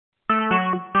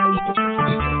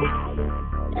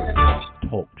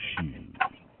Talk Show.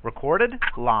 Recorded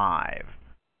live.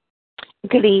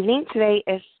 Good evening. Today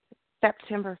is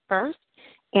September 1st,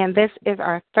 and this is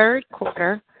our third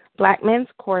quarter Black Men's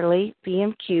Quarterly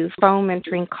BMQ phone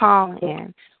mentoring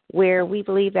call-in, where we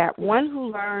believe that one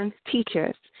who learns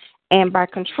teaches, and by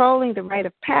controlling the rite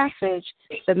of passage,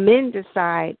 the men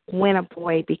decide when a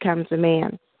boy becomes a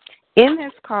man. In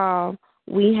this call,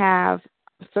 we have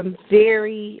some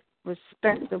very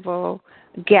respectable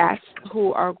guests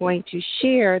who are going to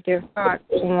share their thoughts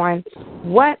on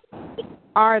what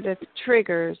are the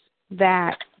triggers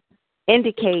that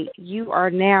indicate you are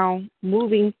now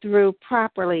moving through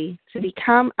properly to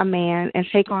become a man and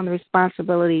take on the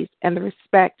responsibilities and the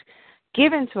respect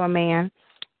given to a man.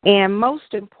 And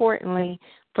most importantly,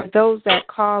 for those that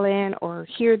call in or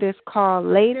hear this call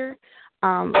later,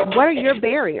 what are your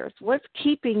barriers? What's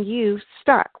keeping you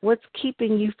stuck? What's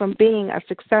keeping you from being a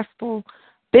successful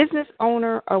business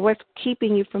owner, or what's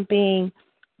keeping you from being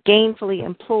gainfully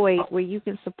employed where you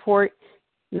can support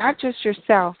not just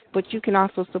yourself, but you can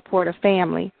also support a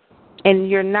family, and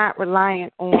you're not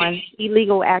reliant on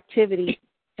illegal activity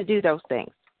to do those things.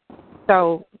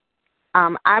 So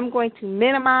I'm going to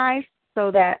minimize so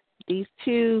that these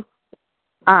two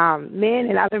men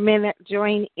and other men that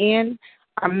join in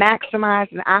are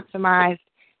maximized and optimized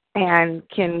and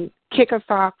can kick us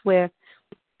off with,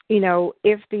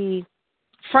 if the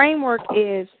framework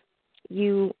is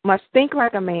you must think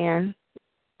like a man,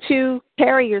 2,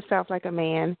 carry yourself like a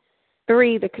man,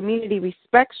 3, the community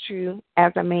respects you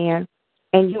as a man,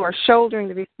 and you are shouldering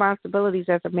the responsibilities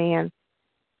as a man,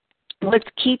 what's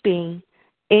keeping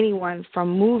anyone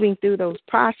from moving through those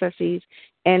processes?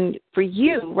 And for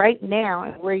you right now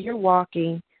and where you're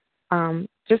walking,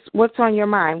 just what's on your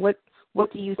mind? What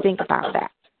do you think about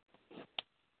that?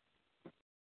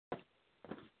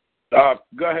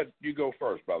 Go ahead. You go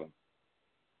first, brother.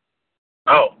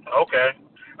 Oh, okay.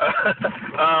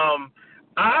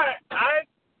 I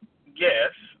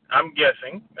guess I'm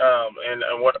guessing,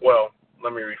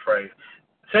 let me rephrase.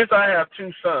 Since I have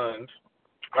 2 sons,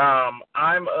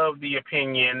 I'm of the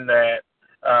opinion that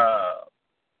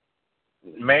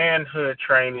manhood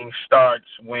training starts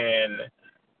when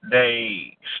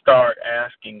they start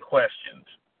asking questions.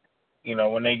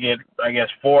 When they get,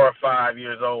 4 or 5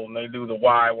 years old, and they do the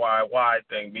why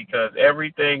thing, because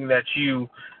everything that you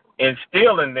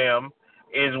instill in them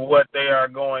is what they are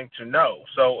going to know.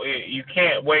 So you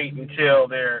can't wait until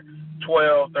they're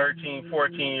 12, 13,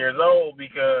 14 years old,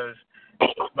 because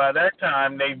by that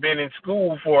time they've been in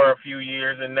school for a few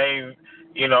years, and they've,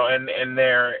 and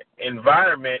their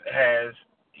environment has,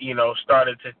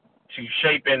 started to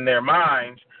shape in their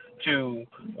minds to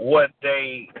what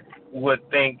they would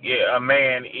think a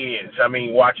man is.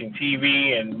 Watching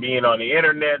TV and being on the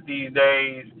internet these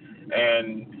days,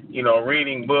 and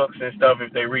reading books and stuff.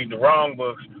 If they read the wrong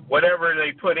books, whatever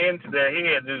they put into their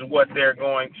heads is what they're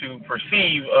going to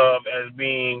perceive of as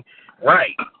being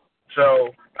right. So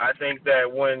I think that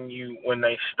when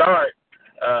they start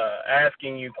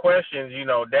asking you questions,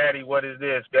 Daddy, what is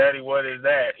this? Daddy, what is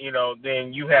that?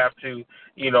 Then you have to,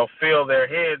 fill their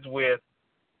heads with,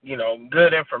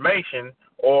 good information,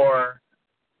 or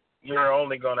you're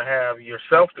only going to have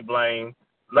yourself to blame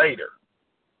later.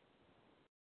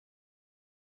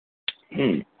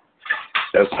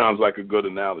 That sounds like a good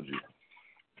analogy.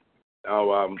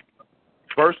 Now,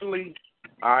 personally,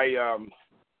 I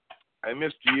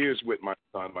missed years with my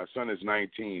son. My son is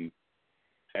 19,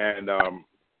 and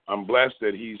I'm blessed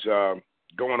that he's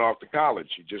going off to college.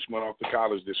 He just went off to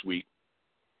college this week.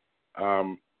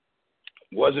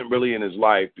 Wasn't really in his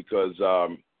life because,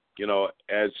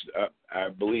 as I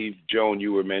believe, Joan,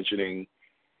 you were mentioning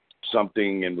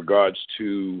something in regards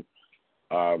to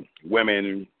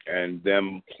women and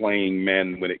them playing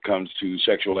men when it comes to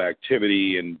sexual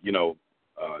activity, and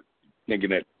thinking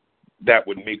that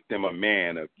would make them a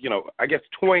man. I guess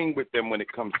toying with them when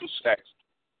it comes to sex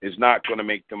is not going to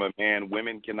make them a man.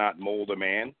 Women cannot mold a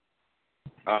man.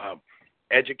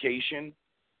 Educating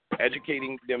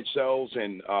themselves,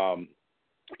 and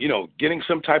getting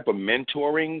some type of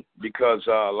mentoring, because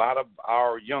a lot of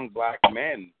our young black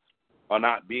men are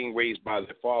not being raised by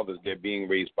their fathers, they're being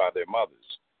raised by their mothers.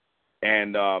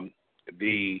 And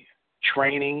the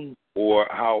training, or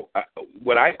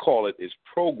what I call it, is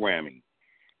programming,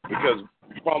 because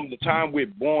from the time we're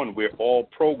born, we're all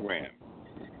programmed.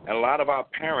 And a lot of our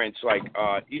parents, like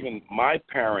even my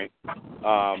parent,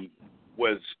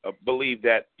 believed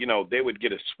that, they would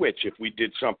get a switch if we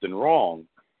did something wrong.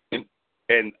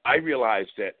 And I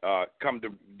realized that, come to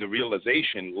the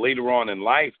realization later on in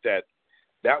life, that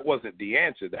wasn't the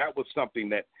answer. That was something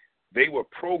that they were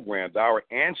programmed, our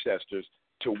ancestors,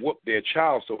 to whoop their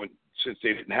child. So since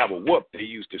they didn't have a whoop, they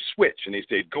used a switch, and they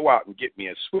said, "Go out and get me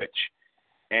a switch."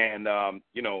 And a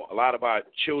lot of our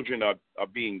children are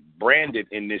being branded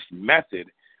in this method,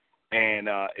 and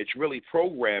it's really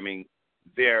programming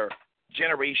their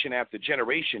generation after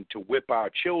generation to whip our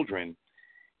children.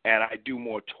 And I do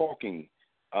more talking.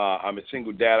 I'm a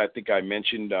single dad. I think I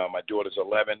mentioned my daughter's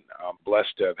 11. I'm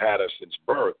blessed to have had her since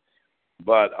birth.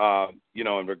 But,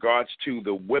 in regards to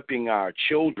the whipping our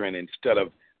children instead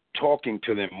of talking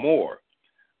to them more,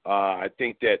 I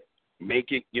think that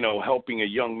helping a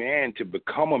young man to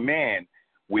become a man,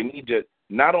 we need to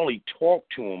not only talk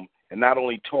to him and not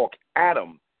only talk at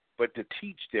him, but to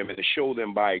teach them and to show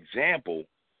them by example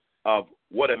of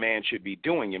what a man should be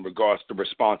doing in regards to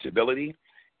responsibility,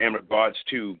 in regards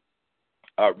to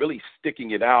really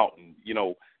sticking it out and,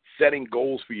 setting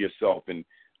goals for yourself and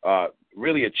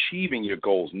really achieving your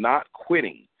goals, not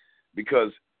quitting.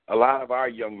 Because a lot of our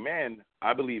young men,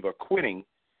 I believe, are quitting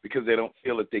because they don't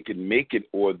feel that they can make it,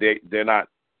 or they're not,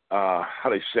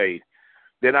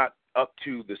 they're not up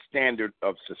to the standard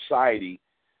of society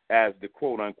as the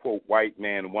quote-unquote white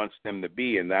man wants them to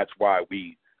be, and that's why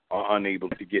we are unable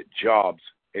to get jobs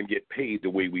and get paid the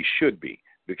way we should be,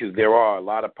 because there are a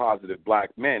lot of positive black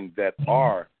men that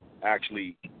are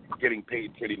actually getting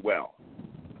paid pretty well.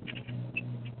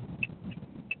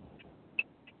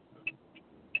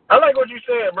 I like what you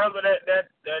said, brother.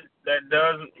 That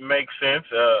does make sense.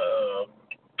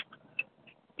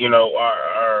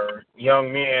 Our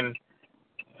young men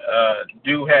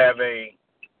do have a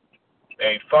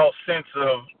false sense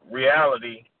of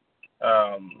reality,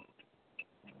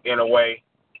 in a way,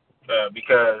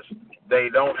 because they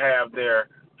don't have their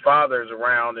fathers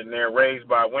around and they're raised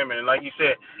by women. And like you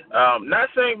said, not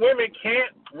saying women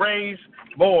can't raise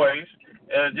boys,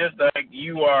 just like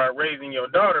you are raising your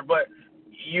daughter, but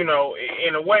in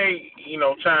a way,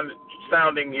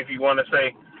 sounding, if you want to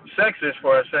say, sexist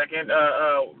for a second,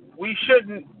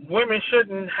 women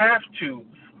shouldn't have to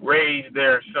raise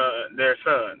their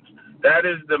sons. That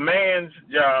is the man's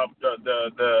job,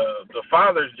 the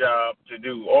father's job to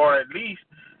do, or at least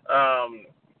a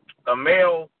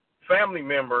male family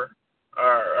member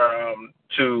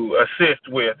to assist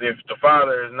with if the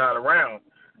father is not around,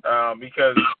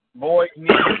 because boys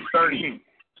need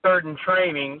certain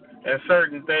training and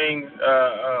certain things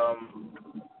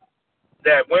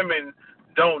that women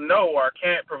don't know or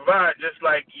can't provide, just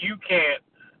like you can't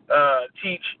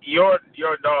teach your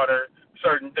daughter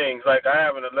certain things. Like I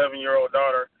have an 11-year-old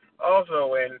daughter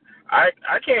also, and I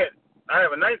can't. I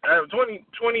have a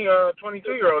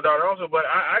 22-year-old daughter also, but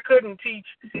I couldn't teach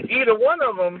either one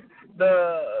of them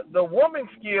the woman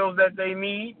skills that they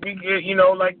need,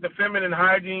 like the feminine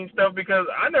hygiene stuff, because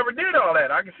I never did all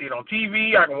that. I can see it on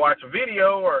TV, I can watch a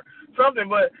video or something,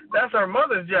 but that's her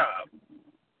mother's job.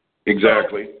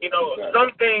 Exactly. So,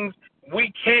 some things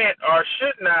we can't or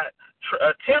should not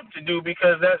attempt to do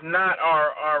because that's not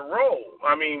our role.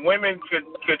 I mean, women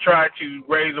could try to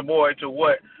raise a boy to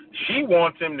what she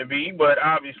wants him to be, but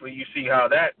obviously you see how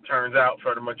that turns out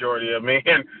for the majority of men,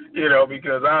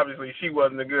 because obviously she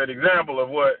wasn't a good example of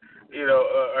what,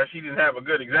 or she didn't have a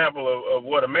good example of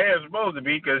what a man's supposed to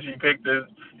be, because she picked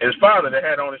his father that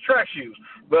had on his track shoes.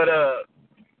 But, so,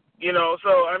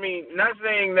 I mean, not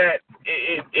saying that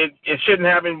it shouldn't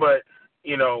happen, but,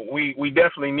 we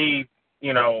definitely need,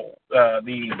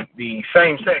 the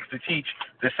same sex to teach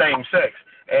the same sex.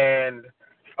 And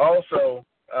also,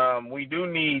 we do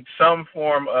need some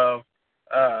form of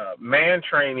man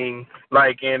training,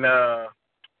 like in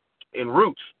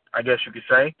Roots, I guess you could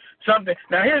say. Something.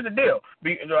 Now, here's the deal.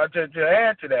 To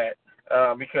add to that,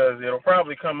 because it'll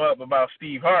probably come up about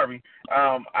Steve Harvey,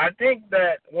 I think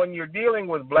that when you're dealing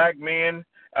with black men,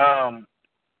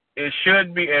 it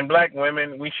should be, and black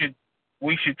women, we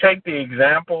should take the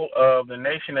example of the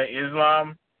Nation of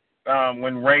Islam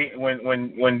when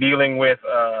dealing with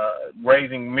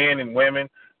raising men and women,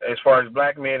 as far as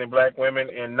black men and black women,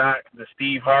 and not the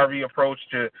Steve Harvey approach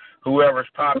to whoever's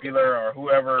popular or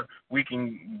whoever we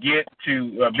can get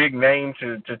to a big name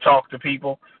to talk to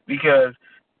people. Because,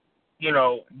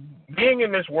 being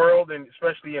in this world, and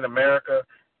especially in America,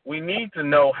 we need to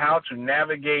know how to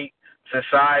navigate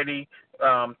society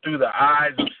through the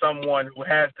eyes of someone who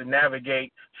has to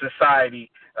navigate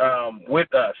society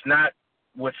with us, not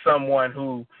with someone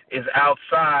who is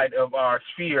outside of our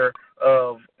sphere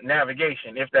of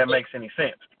navigation, if that makes any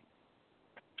sense.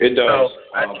 It does.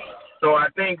 So I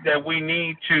think that we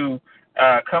need to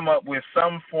come up with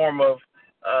some form of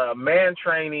man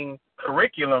training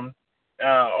curriculum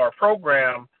or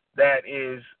program that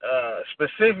is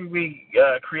specifically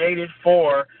created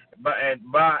for by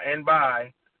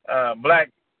black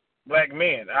black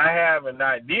men. I have an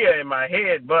idea in my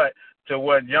head, but to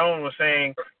what Joan was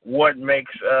saying, what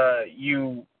makes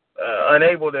you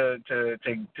unable to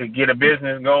get a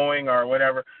business going or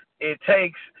whatever, it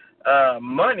takes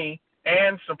money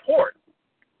and support.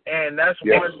 And that's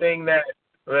one thing that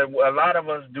a lot of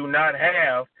us do not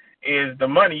have is the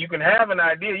money. You can have an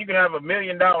idea, you can have $1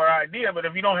 million idea, but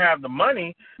if you don't have the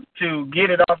money to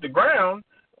get it off the ground,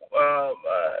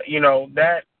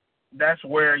 that's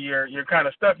where you're kind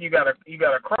of stuck. You gotta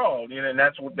crawl, and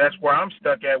that's where I'm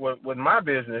stuck at with my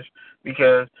business,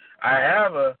 because I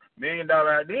have $1 million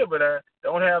idea, but I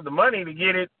don't have the money to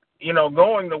get it,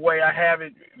 going the way I have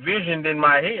it visioned in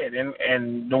my head,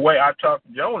 and the way I talked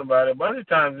to Joan about it. A bunch of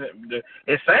times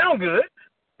it sounds good,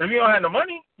 but if you don't have the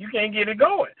money, you can't get it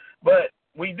going. But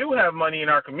we do have money in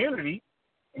our community,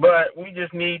 but we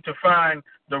just need to find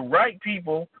the right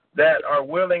people that are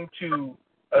willing to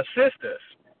assist us.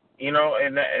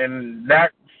 And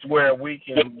that's where we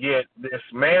can get this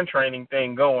man training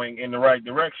thing going in the right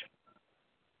direction.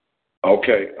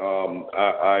 Okay,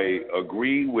 I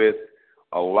agree with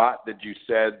a lot that you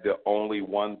said. The only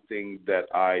one thing that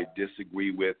I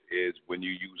disagree with is when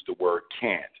you use the word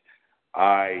can't.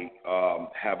 I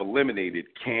have eliminated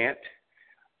can't.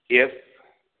 If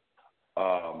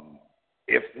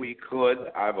we could,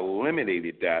 I've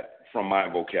eliminated that from my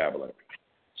vocabulary.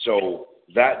 So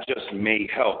that just may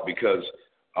help, because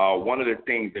one of the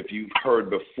things, if you've heard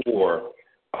before,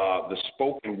 the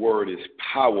spoken word is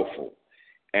powerful.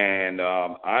 And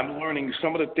I'm learning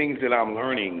some of the things that I'm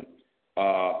learning,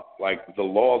 like the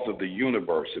laws of the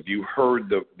universe. If you heard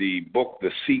the book,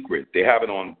 The Secret, they have it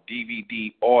on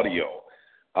DVD audio.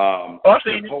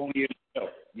 Napoleon Hill,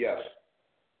 yes.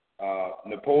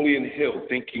 Napoleon Hill,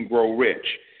 Think and Grow Rich.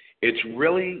 It's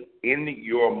really in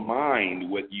your mind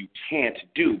what you can't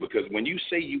do, because when you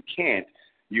say you can't,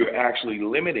 you're actually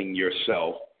limiting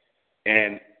yourself,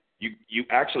 and you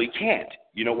actually can't.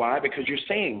 You know why? Because you're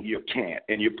saying you can't,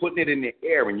 and you're putting it in the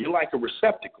air, and you're like a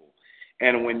receptacle.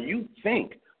 And when you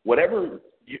think, whatever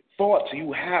thoughts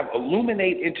you have,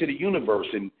 illuminate into the universe.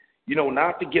 And,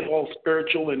 not to get all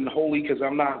spiritual and holy, because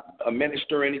I'm not a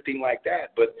minister or anything like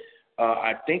that, but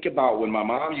I think about when my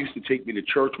mom used to take me to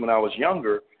church when I was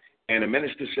younger, and the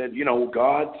minister said,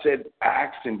 God said,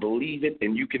 ask and believe it,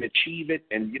 and you can achieve it,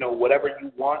 and, whatever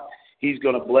you want, he's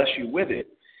going to bless you with it.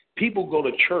 People go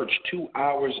to church 2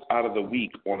 hours out of the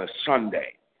week on a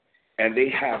Sunday, and they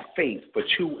have faith for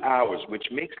 2 hours, which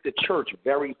makes the church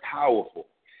very powerful,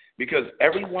 because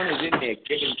everyone is in there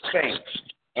giving thanks.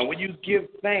 And when you give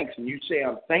thanks and you say,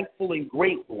 I'm thankful and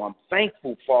grateful, I'm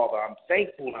thankful, Father, I'm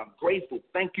thankful and I'm grateful,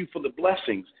 thank you for the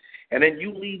blessings, and then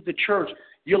you leave the church,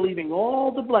 you're leaving all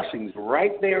the blessings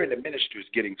right there, and the minister is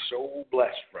getting so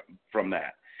blessed from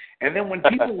that. And then when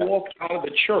people walk out of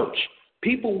the church,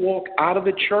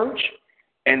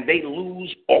 and they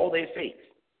lose all their faith.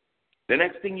 The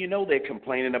next thing you know, they're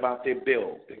complaining about their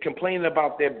bills. They're complaining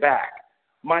about their back.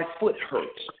 My foot hurts.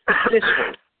 This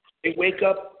hurts. They wake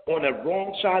up on the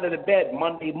wrong side of the bed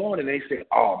Monday morning, and they say,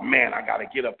 oh, man, I got to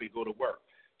get up and go to work.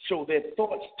 So their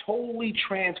thoughts totally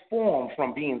transform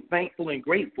from being thankful and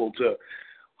grateful to,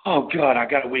 oh, God, I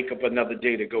got to wake up another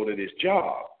day to go to this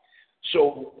job.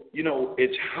 So,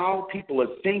 it's how people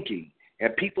are thinking,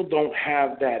 and people don't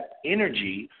have that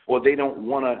energy, or they don't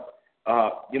want to,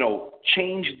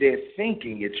 change their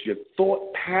thinking. It's your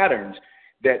thought patterns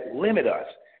that limit us,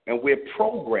 and we're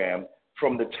programmed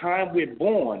from the time we're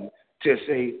born to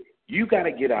say, you got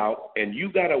to get out, and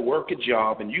you got to work a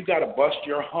job, and you got to bust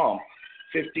your hump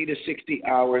 50 to 60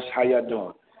 hours. How y'all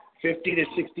doing? 50 to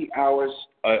 60 hours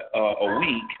a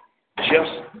week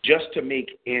just to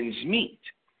make ends meet,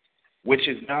 which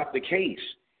is not the case.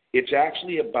 It's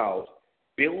actually about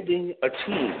building a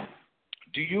team.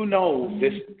 Do you know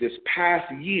this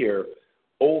past year,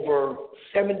 over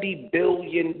 $70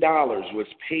 billion was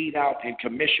paid out in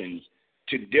commissions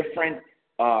to different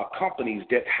companies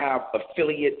that have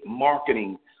affiliate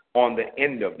marketing on the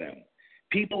end of them.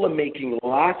 People are making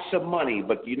lots of money,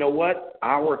 but you know what?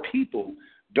 Our people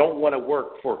don't want to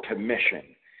work for commission.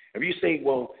 If you say,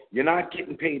 well, you're not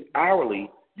getting paid hourly,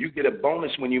 you get a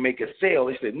bonus when you make a sale.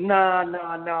 They say,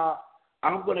 nah.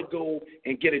 I'm going to go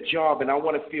and get a job, and I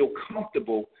want to feel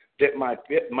comfortable that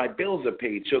my bills are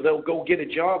paid. So they'll go get a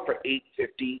job for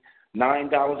 $8.50,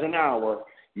 $9 an hour,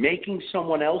 making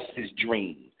someone else's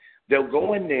dream. They'll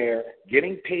go in there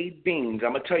getting paid beans.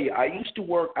 I'm going to tell you, I used to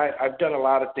work, I've done a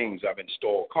lot of things. I've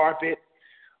installed carpet.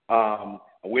 I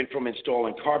went from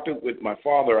installing carpet with my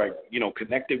father. I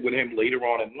connected with him later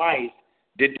on in life,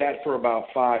 did that for about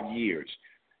 5 years.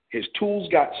 His tools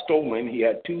got stolen. He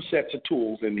had 2 sets of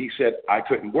tools, and he said I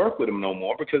couldn't work with him no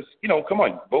more because, come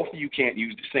on, both of you can't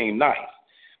use the same knife.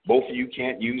 Both of you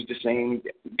can't use the same,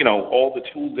 all the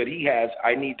tools that he has.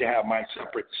 I need to have my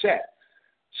separate set.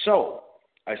 So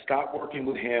I stopped working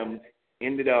with him,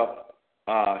 ended up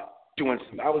I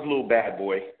was a little bad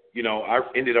boy. I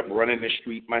ended up running the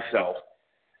street myself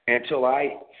until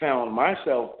I found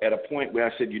myself at a point where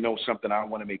I said, something, I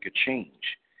want to make a change.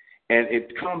 And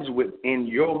it comes within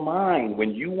your mind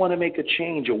when you want to make a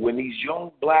change, or when these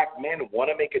young black men want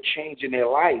to make a change in their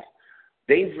life,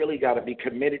 they've really got to be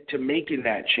committed to making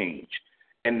that change.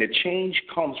 And the change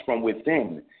comes from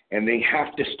within, and they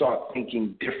have to start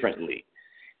thinking differently.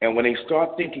 And when they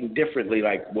start thinking differently,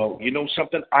 like, well,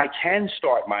 something, I can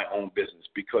start my own business,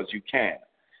 because you can.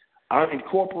 I'm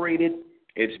incorporated.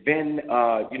 It's been,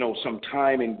 some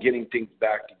time in getting things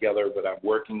back together, but I'm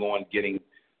working on getting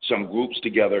some groups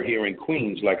together here in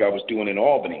Queens like I was doing in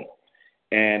Albany.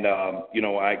 And,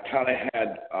 I kind of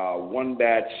had one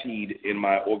bad seed in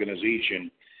my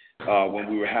organization when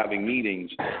we were having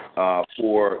meetings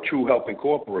for True Health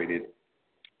Incorporated.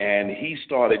 And he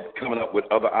started coming up with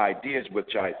other ideas,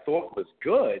 which I thought was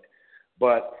good.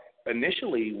 But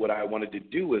initially what I wanted to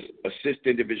do was assist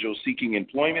individuals seeking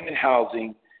employment and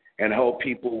housing and help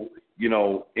people,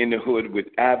 in the hood with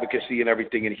advocacy and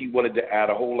everything. And he wanted to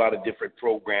add a whole lot of different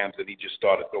programs, and he just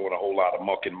started throwing a whole lot of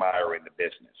muck and mire in the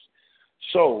business.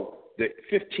 So the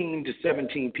 15 to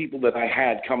 17 people that I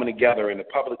had coming together in the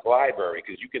public library,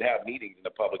 because you could have meetings in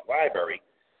the public library,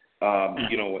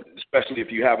 especially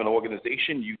if you have an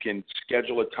organization, you can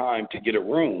schedule a time to get a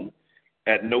room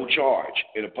at no charge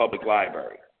in a public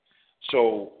library.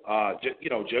 So,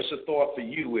 just a thought for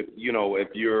you if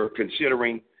you're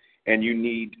considering and you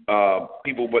need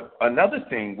people. But another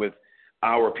thing with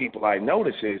our people I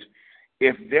notice is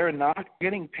if they're not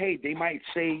getting paid, they might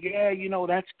say, yeah,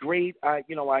 that's great. I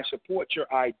support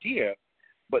your idea,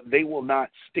 but they will not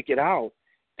stick it out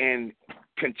and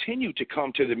continue to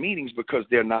come to the meetings because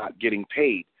they're not getting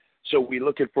paid. So we're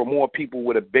looking for more people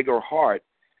with a bigger heart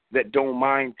that don't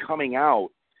mind coming out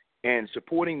and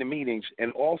supporting the meetings.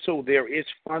 And also there is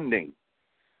funding.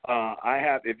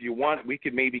 If you want, we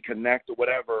could maybe connect or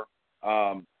whatever.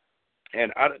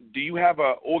 Do you have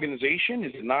an organization?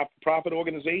 Is it a not-for-profit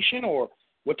organization, or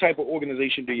what type of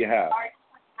organization do you have?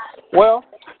 Well,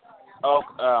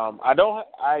 I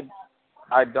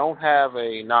don't have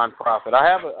a nonprofit.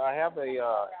 I have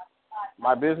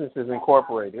my business is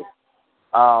incorporated.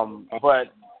 But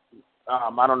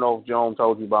I don't know if Joan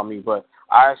told you about me, but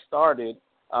I started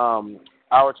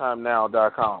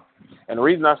OurTimeNow.com. And the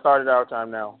reason I started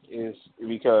OurTimeNow is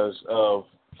because of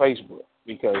Facebook,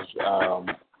 because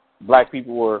black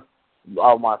people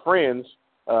all my friends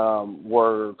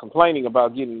were complaining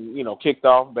about getting, kicked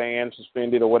off, banned,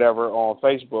 suspended, or whatever on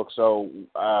Facebook. So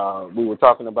we were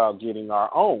talking about getting our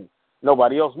own.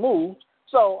 Nobody else moved,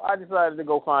 so I decided to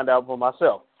go find out for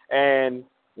myself. And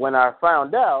when I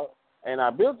found out, and I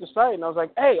built the site, and I was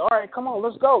like, hey, all right, come on,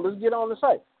 let's go. Let's get on the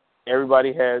site.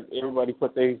 Everybody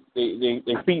put their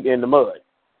feet in the mud.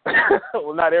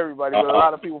 Well, not everybody, but a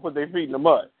lot of people put their feet in the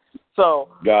mud. So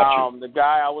the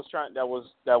guy that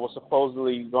was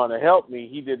supposedly going to help me,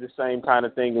 he did the same kind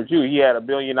of thing as you. He had a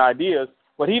billion ideas,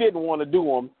 but he didn't want to do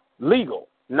them legal.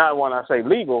 Not when I say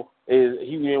legal, is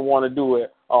he didn't want to do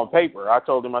it on paper. I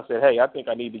told him, I said, hey, I think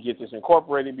I need to get this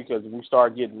incorporated, because if we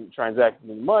start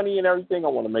transacting money and everything, I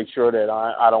want to make sure that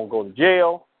I don't go to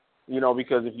jail,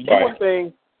 because if you do a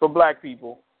thing for black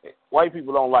people, white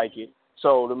people don't like it.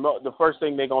 So the first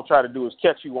thing they're going to try to do is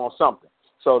catch you on something.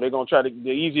 So they're going to try the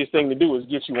easiest thing to do is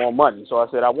get you on money. So I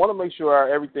said, I want to make sure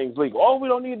everything's legal. Oh, we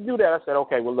don't need to do that. I said,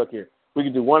 okay, well, look here. We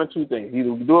can do one or two things.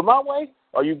 Either we can do it my way,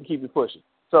 or you can keep it pushing.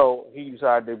 So he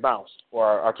decided to bounce,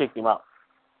 or I kicked him out.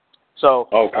 So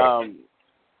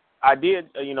I did,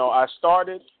 I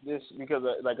started this because,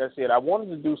 like I said, I wanted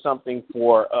to do something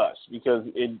for us, because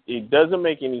it doesn't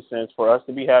make any sense for us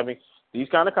to be having these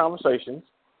kind of conversations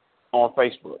on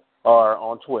Facebook or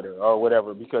on Twitter or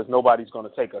whatever, because nobody's going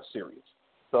to take us serious.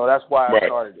 So that's why I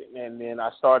started it. And then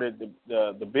I started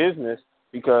the business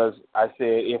because I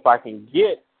said if I can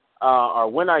get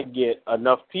or when I get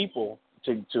enough people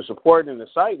to support in the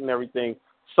site and everything,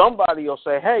 somebody will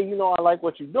say, hey, I like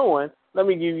what you're doing. Let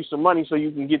me give you some money so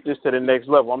you can get this to the next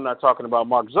level. I'm not talking about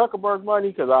Mark Zuckerberg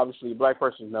money, because obviously a black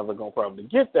person is never going to probably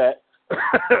get that.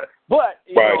 But,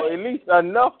 at least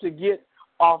enough to get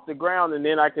off the ground, and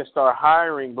then I can start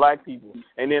hiring black people.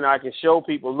 And then I can show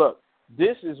people, look,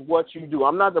 this is what you do.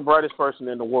 I'm not the brightest person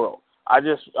in the world. I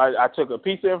took a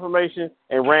piece of information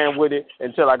and ran with it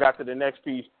until I got to the next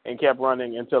piece and kept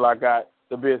running until I got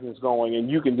the business going. And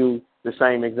you can do the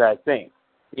same exact thing.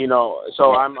 You know,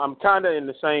 so I'm kind of in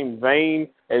the same vein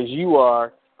as you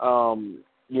are.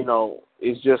 You know,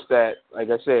 it's just that, like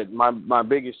I said, my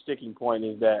biggest sticking point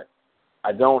is that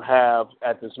I don't have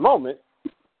at this moment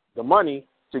the money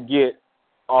to get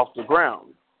off the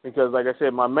ground, because, like I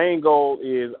said, my main goal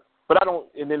is, but I don't.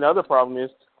 And then the other problem is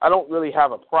I don't really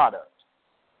have a product,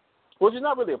 which is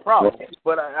not really a problem,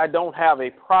 but I don't have a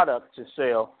product to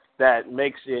sell that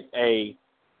makes it a,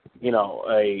 you know,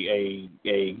 a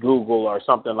Google or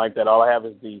something like that. All I have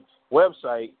is the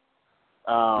website,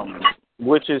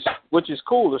 which is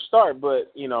cool to start,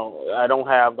 but, you know, I don't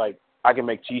have, like, I can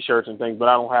make T-shirts and things, but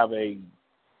I don't have a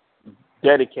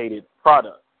dedicated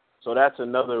product. So that's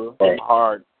another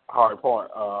hardship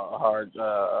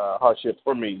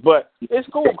for me. But it's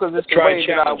cool because it's the way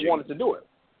that I wanted to do it.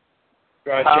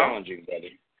 Try challenging,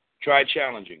 buddy. Try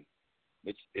challenging.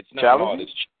 It's not hard.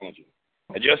 It's challenging.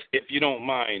 And just, if you don't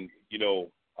mind, you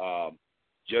know,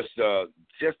 just a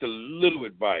little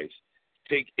advice.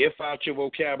 Take if out your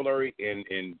vocabulary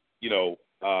and you know,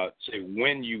 say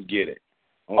when you get it.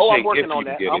 I'm working on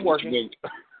that. I'm working.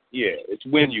 It's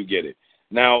when you get it.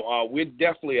 Now,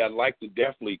 I'd like to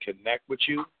definitely connect with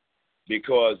you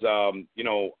because, you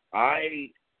know, I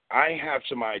have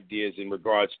some ideas in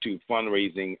regards to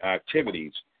fundraising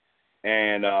activities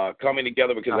and coming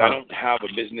together because I don't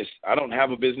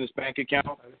have a business bank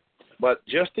account, but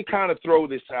just to kind of throw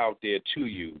this out there to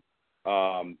you,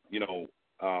 you know,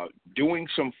 doing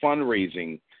some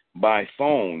fundraising by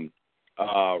phone,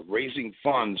 raising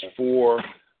funds for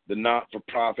the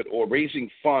not-for-profit or raising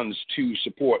funds to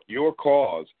support your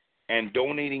cause and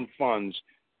donating funds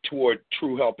toward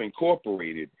True Help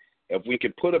Incorporated. If we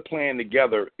could put a plan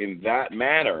together in that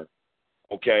manner,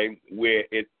 okay, where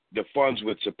the funds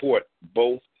would support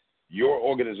both your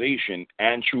organization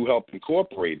and True Help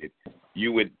Incorporated,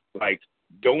 you would, like,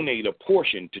 donate a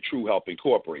portion to True Help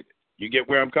Incorporated. You get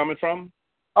where I'm coming from?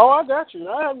 Oh, I got you.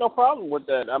 I have no problem with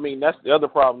that. I mean, that's the other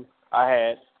problem I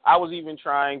had. I was even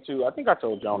trying to, I think I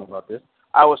told John about this,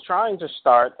 I was trying to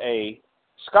start a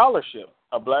scholarship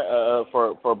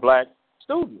for black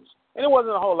students. And it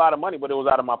wasn't a whole lot of money, but it was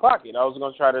out of my pocket. I was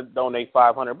going to try to donate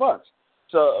 $500.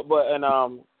 So,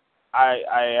 I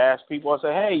asked people, I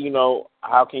said, hey, you know,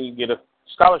 how can you get a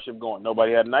scholarship going?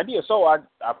 Nobody had an idea. So I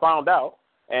found out,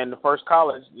 and the first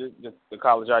college, the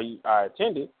college I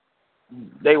attended,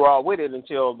 they were all with it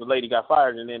until the lady got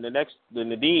fired, and then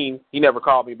the dean, he never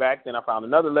called me back. Then I found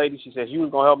another lady. She said she was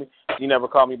going to help me. She never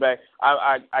called me back.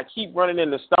 I keep running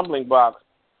into stumbling blocks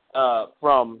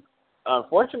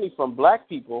unfortunately, from black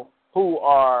people who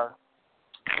are,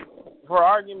 for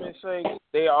argument's sake,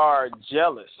 they are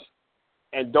jealous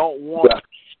and don't want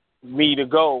me to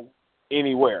go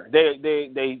anywhere.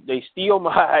 They steal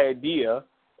my idea.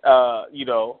 You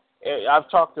know, I've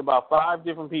talked to about 5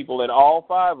 different people, and all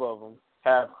 5 of them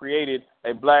have created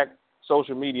a black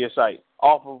social media site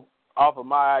off of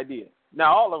my idea.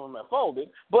 Now, all of them have folded,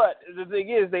 but the thing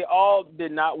is, they all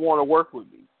did not want to work with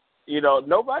me. You know,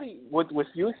 nobody, with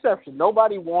few exceptions,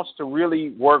 nobody wants to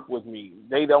really work with me.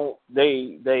 They don't.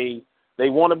 They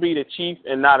want to be the chief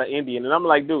and not an Indian. And I'm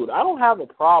like, dude, I don't have a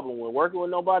problem with working with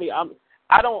nobody. I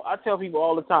tell people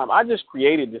all the time, I just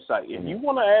created this site. If you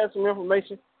want to add some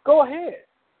information, go ahead.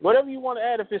 Whatever you want to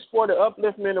add, if it's for the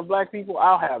upliftment of black people,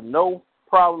 I'll have no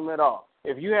problem at all.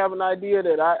 If you have an idea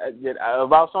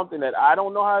about something that I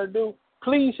don't know how to do,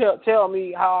 please tell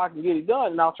me how I can get it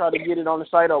done, and I'll try to get it on the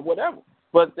site or whatever.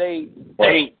 But they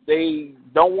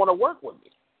don't want to work with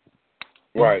me.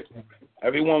 Right.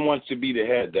 Everyone wants to be the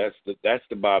head. That's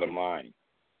the bottom line.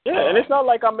 Yeah, and it's not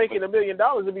like I'm making $1 million.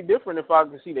 It'd be different if I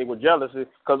could see they were jealous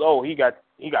because he got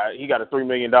a $3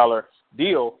 million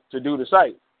deal to do the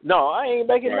site. No, I ain't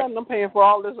making nothing. I'm paying for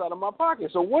all this out of my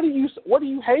pocket. So what are you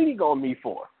hating on me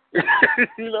for?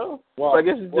 You know? Well, I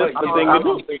guess it's just the thing to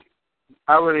do.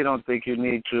 I really don't think you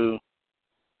need to.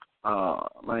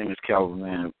 My name is Calvin,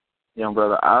 man. Young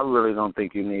brother, I really don't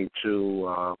think you need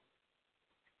to.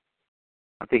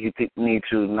 I think you need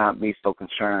to not be so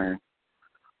concerned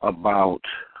about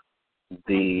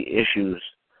the issues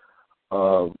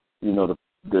of, you know,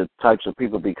 the types of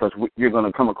people, because you're going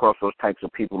to come across those types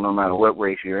of people no matter what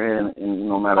race you're in and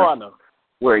no matter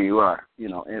where you are. You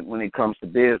know, and when it comes to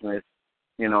business,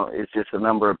 you know, it's just a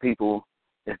number of people.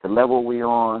 It's the level we're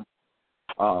on.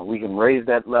 We can raise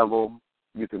that level.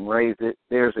 You can raise it.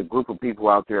 There's a group of people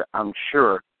out there, I'm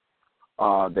sure,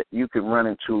 that you can run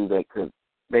into that could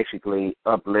basically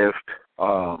uplift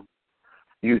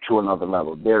you to another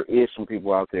level. There is some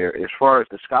people out there. As far as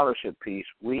the scholarship piece,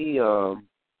 we are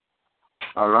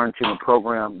launching a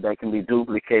program that can be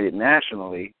duplicated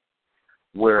nationally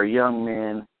where young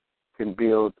men can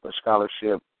build a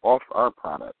scholarship off our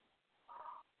product.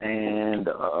 And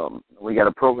we got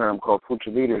a program called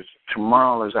Future Leaders.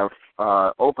 Tomorrow is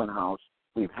our open house.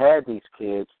 We've had these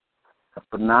kids,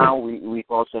 but now we've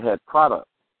also had product.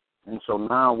 And so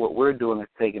now what we're doing is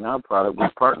taking our product. We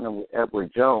partner with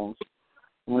Edward Jones.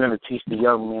 We're going to teach the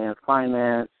young man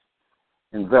finance,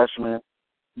 investment,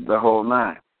 the whole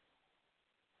nine.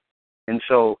 And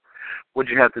so what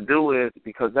you have to do is,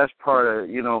 because that's part of,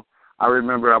 I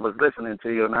remember I was listening to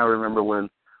you, and I remember when,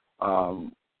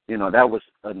 that was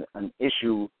an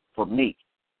issue for me.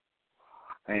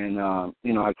 And,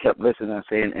 I kept listening and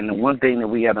saying, and the one thing that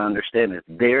we got to understand is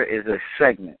there is a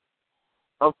segment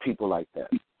of people like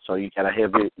that. So you got to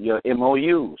have your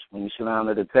MOUs when you sit down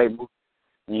at the table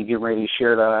and you get ready to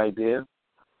share that idea.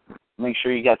 Make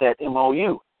sure you got that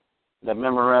MOU, that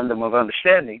memorandum of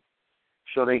understanding,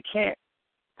 so they can't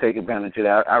take advantage of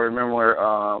that. I remember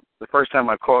the first time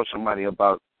I called somebody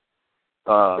about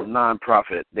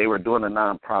nonprofit. They were doing a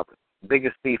nonprofit,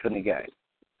 biggest thief in the game.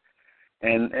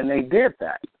 And they did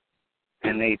that.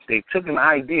 And they took an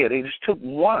idea. They just took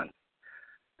one.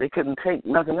 They couldn't take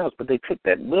nothing else, but they took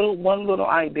that one little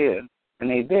idea, and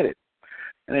they did it.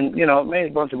 And then, it made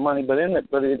a bunch of money, but it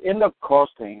ended up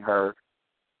costing her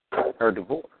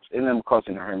divorce. It ended up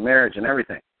costing her marriage and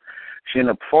everything. She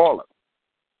ended up falling,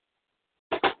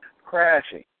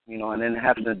 crashing, and then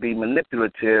having to be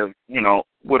manipulative,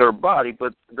 with her body.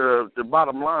 But the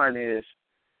bottom line is,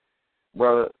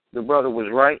 the brother was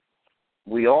right.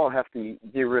 We all have to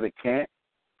get rid of Kant.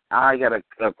 I got a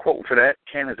quote for that.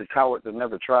 Kant is a coward that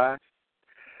never tries.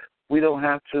 We don't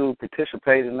have to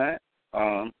participate in that.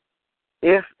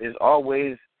 If is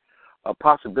always a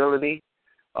possibility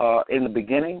in the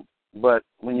beginning, but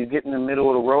when you get in the middle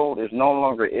of the road, it's no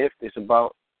longer if, it's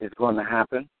about it's going to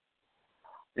happen.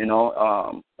 A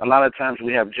lot of times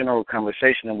we have general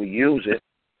conversation and we use it,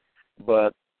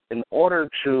 but in order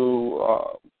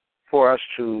for us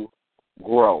to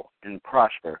grow and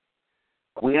prosper,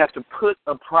 we have to put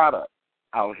a product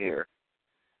out here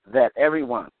that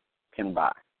everyone can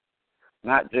buy,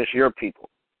 not just your people.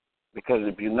 Because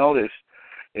if you notice,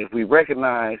 if we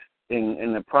recognize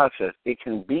in the process, it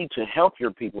can be to help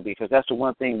your people, because that's the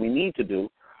one thing we need to do,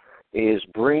 is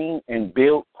bring and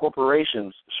build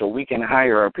corporations so we can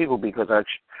hire our people, because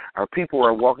our people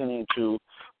are walking into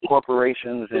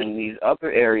corporations in these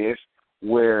other areas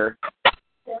where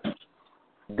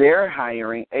they're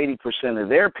hiring 80% of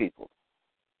their people.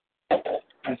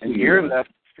 And you're left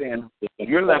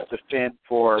to fend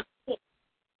for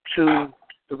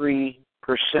 2-3%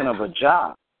 of a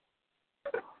job.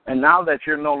 And now that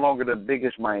you're no longer the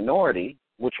biggest minority,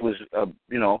 which was a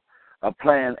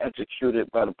plan executed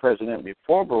by the president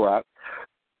before Barack,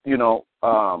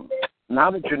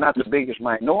 now that you're not the biggest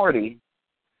minority,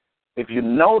 if you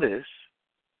notice,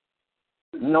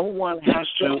 no one has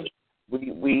to.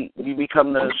 We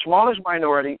become the smallest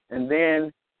minority, and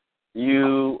then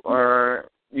you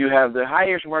have the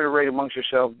highest murder rate amongst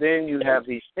yourself. Then you have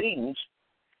these things,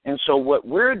 and so what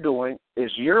we're doing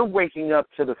is you're waking up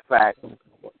to the fact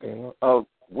of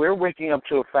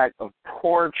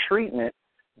poor treatment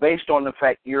based on the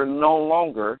fact you're no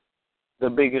longer the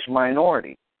biggest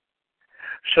minority.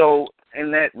 So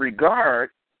in that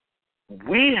regard,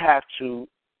 we have to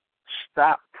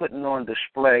stop putting on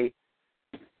display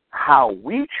how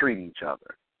we treat each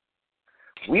other.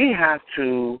 We have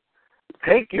to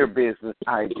take your business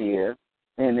idea,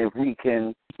 and if we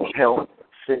can help,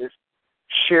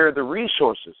 share the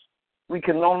resources. We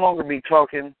can no longer be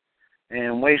talking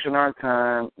and wasting our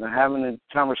time and having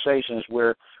conversations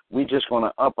where we just going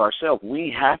to up ourselves. We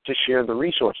have to share the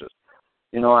resources.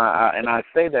 I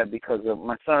say that because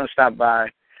my son stopped by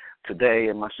today,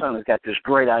 and my son has got this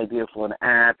great idea for an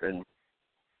app, and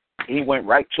he went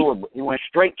right to it. He went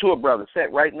straight to it, brother.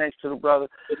 Sat right next to the brother.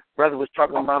 Brother was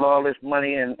talking about all this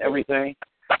money and everything.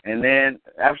 And then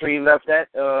after he left that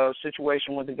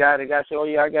situation with the guy said, "Oh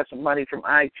yeah, I got some money from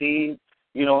IT,"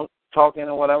 talking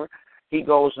or whatever. He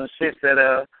goes and sits at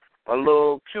a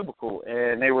little cubicle,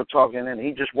 and they were talking, and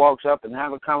he just walks up and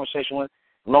have a conversation with.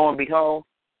 Lo and behold,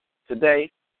 today,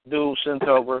 dude sent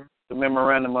over the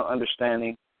memorandum of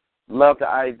understanding, loved the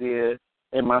idea,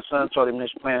 and my son told him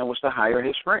his plan was to hire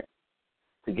his friend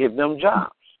to give them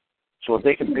jobs. So if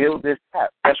they could build this app,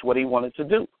 that's what he wanted to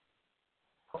do.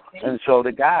 Okay. And so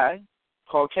the guy,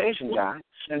 Caucasian guy,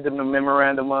 sent him a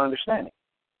memorandum of understanding,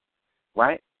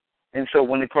 right? And so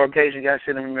when the Caucasian guy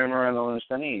sent him a memorandum of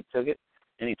understanding, he took it,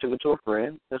 and he took it to a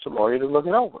friend that's a lawyer to look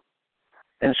it over.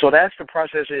 And so that's the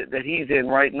process that he's in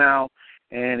right now,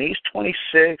 and he's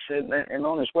 26 and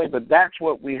on his way. But that's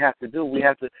what we have to do. We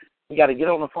got to get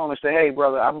on the phone and say, "Hey,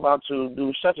 brother, I'm about to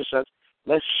do such and such.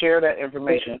 Let's share that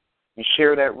information and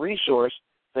share that resource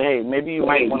Say, hey, maybe you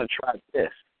might want to try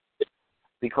this,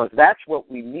 because that's what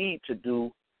we need to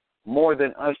do more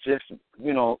than us just,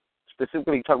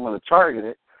 specifically talking about the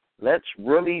targeted. Let's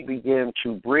really begin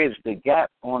to bridge the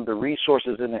gap on the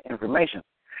resources and the information.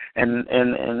 And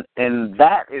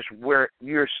that is where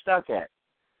you're stuck at.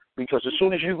 Because as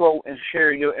soon as you go and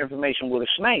share your information with a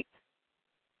snake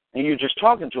and you're just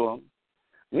talking to them,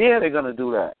 yeah, they're going to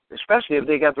do that, especially if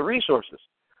they got the resources.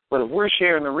 But if we're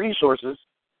sharing the resources,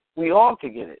 we all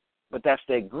could get it. But that's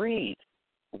their greed.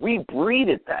 We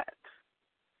breeded that.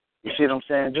 You see what I'm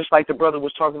saying? Just like the brother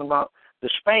was talking about the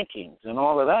spankings and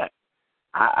all of that.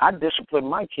 I discipline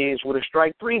my kids with a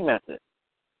strike 3 method.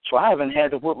 So I haven't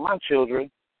had to whip my children.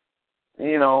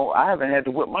 I haven't had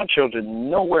to whip my children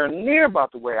nowhere near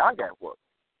about the way I got whipped.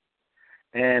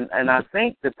 And I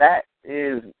think that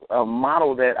is a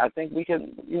model that I think we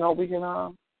can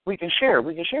share.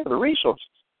 We can share the resources.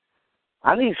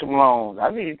 I need some loans.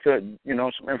 I need to,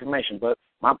 some information. But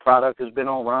my product has been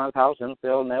on Ron's House,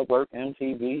 NFL Network,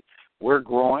 MTV. We're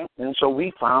growing. And so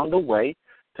we found a way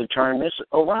to turn this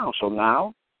around. So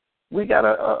now we got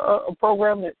a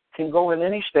program that can go in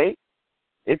any state.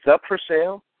 It's up for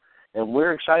sale, and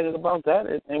we're excited about that.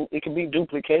 And it can be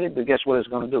duplicated, but guess what it's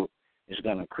going to do? It's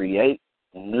going to create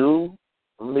new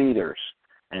leaders,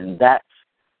 and that's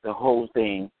the whole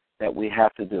thing that we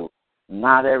have to do.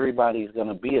 Not everybody's going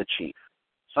to be a chief.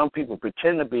 Some people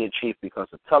pretend to be a chief because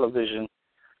of television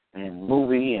and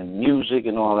movie and music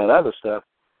and all that other stuff,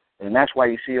 and that's why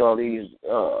you see all these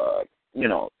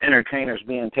entertainers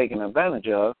being taken advantage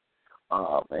of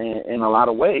in a lot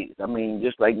of ways. I mean,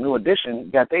 just like New Edition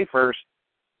got their first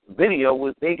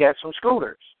video, they got some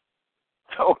scooters.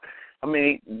 So, I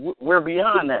mean, we're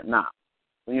beyond that now.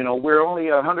 We're only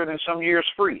 100 and some years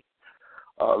free.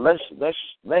 Let's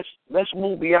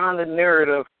move beyond the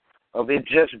narrative of it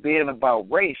just being about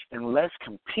race, and let's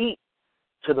compete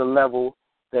to the level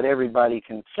that everybody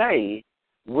can say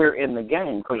we're in the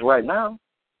game. Because right now,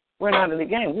 we're not in the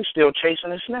game. We're still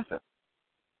chasing and sniffing.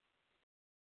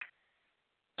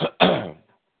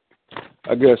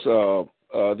 I guess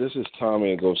this is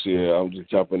Tommy and Garcia. I'm just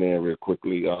jumping in real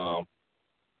quickly. I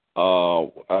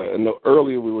know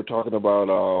earlier we were talking about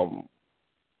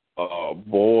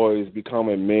boys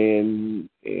becoming men,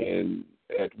 and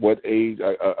at what age?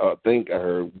 I think I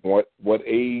heard what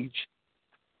age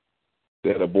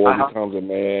that a boy becomes a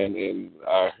man, and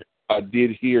I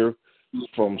did hear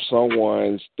from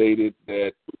someone stated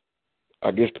that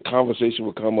I guess the conversation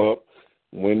will come up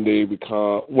when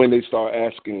they start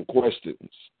asking questions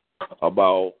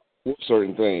about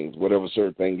certain things, whatever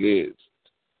certain thing is.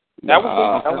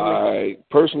 I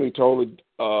personally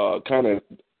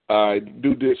I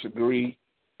do disagree,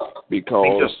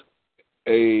 because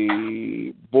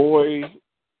a boy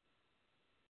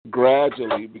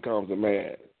gradually becomes a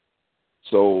man.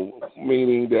 So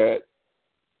meaning that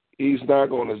he's not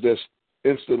going to just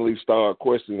instantly start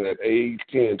questioning at age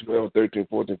 10, 12, 13,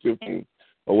 14, 15,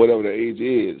 or whatever the age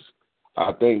is.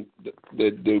 I think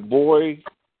that the boy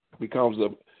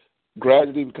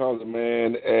gradually becomes a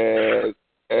man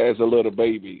as a little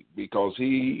baby, because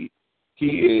he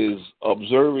is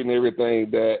observing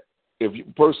everything that if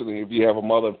you have a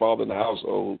mother and father in the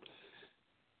household,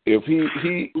 if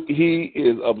he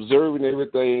is observing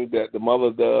everything that the mother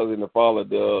does and the father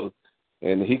does,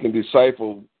 and he can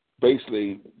decipher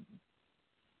basically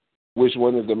which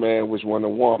one is the man, which one the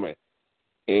woman.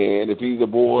 And if he's a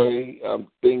boy, I'm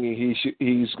thinking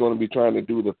he's going to be trying to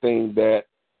do the thing that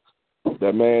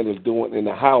the man is doing in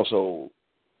the household.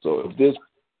 So if this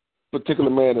particular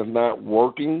man is not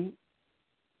working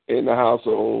in the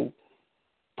household,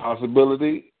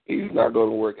 possibility he's not going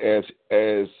to work as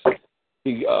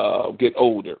he get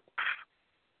older.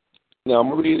 Now I'm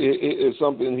going to read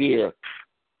something here.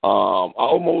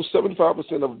 Almost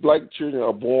 75% of black children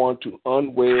are born to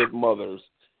unwed mothers,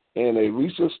 and a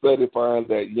recent study found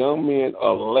that young men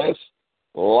are less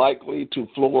likely to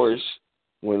flourish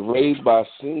when raised by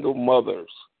single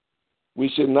mothers. We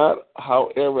should not,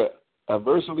 however,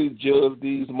 adversely judge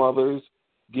these mothers,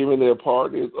 given their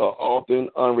partners are often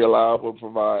unreliable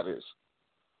providers.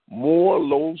 More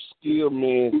low-skilled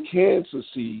men can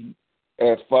succeed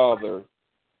as father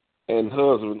and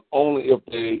husband only if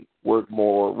they work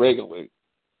more regularly.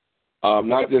 I'm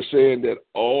not just saying that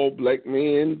all black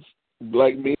men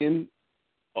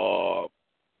are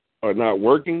not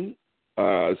working.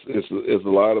 It's a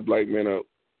lot of black men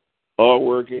are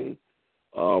working.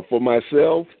 For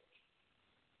myself,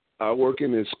 I work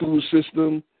in the school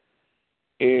system,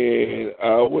 and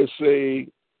I would say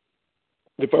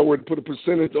if I were to put a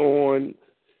percentage on,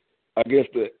 I guess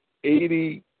the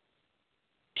 80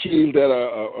 kids that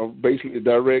are basically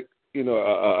direct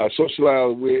I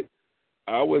socialize with,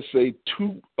 I would say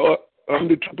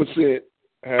under 2%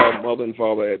 have mother and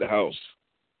father at the house.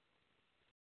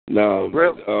 Now,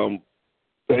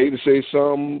 I hate to say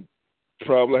some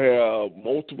probably have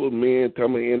multiple men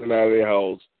coming in and out of their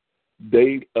house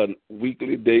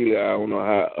weekly, daily. I don't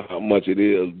know how much it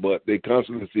is, but they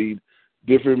constantly see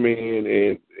different men,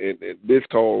 and this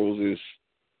causes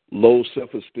low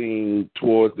self-esteem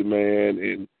towards the man,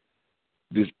 and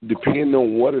depending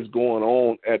on what is going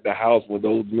on at the house when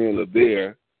those men are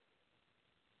there,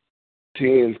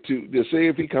 tends to just say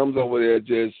if he comes over there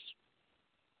just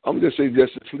to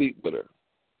sleep with her.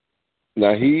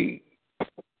 Now he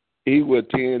would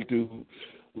tend to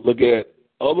look at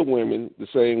other women the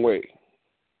same way.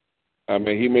 I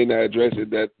mean, he may not address it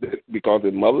that because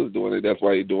his mother's doing it, that's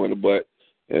why he's doing it, but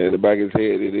in the back of his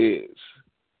head it is.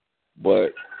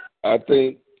 But I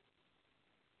think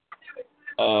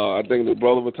the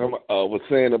brother was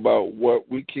saying about what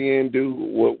we can do,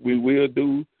 what we will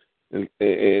do,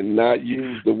 and not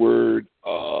use the word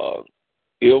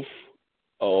if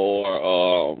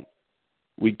or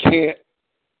we can't.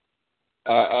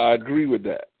 I agree with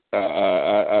that.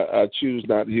 I choose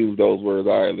not to use those words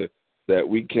either. That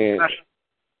we can't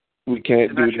do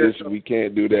this, we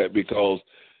can't do that, because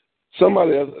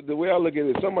somebody else. The way I look at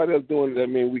it, somebody else doing it, that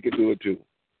means we can do it too.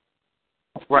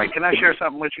 Right. Can I share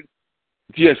something with you?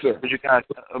 Yes, sir. With you guys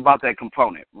about that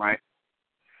component, right?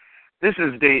 I'm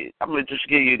going to just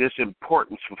give you this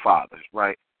importance for fathers,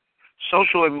 right?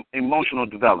 Social and emotional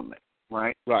development,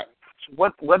 right? Right.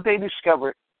 So what they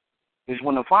discovered is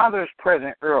when the father is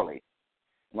present early,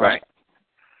 right?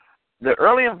 The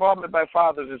early involvement by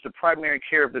fathers is the primary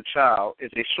care of the child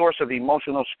is a source of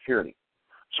emotional security.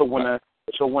 So when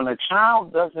a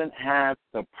child doesn't have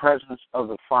the presence of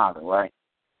the father, right,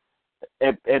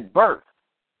 at birth,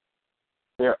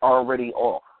 they're already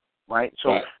off, right?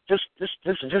 So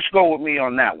just go with me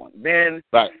on that one. Then,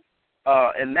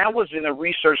 and that was in a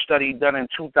research study done in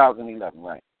 2011,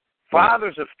 right?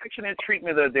 Fathers' affectionate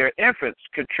treatment of their infants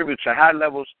contributes to high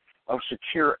levels of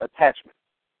secure attachment.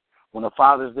 When the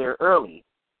father's there early,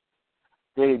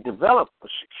 they develop a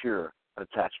secure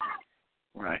attachment,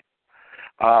 right?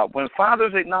 When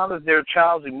fathers acknowledge their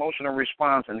child's emotional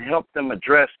response and help them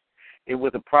address it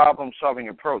with a problem-solving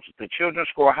approach, the children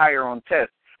score higher on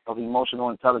tests of emotional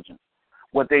intelligence.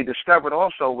 What they discovered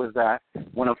also was that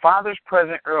when a father's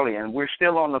present early, and we're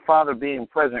still on the father being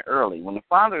present early, when the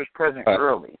father is present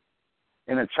early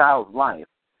in a child's life,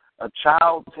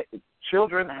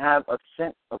 children have a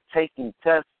sense of taking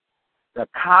tests. The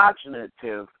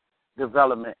cognitive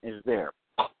development is there.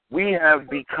 We have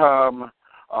become,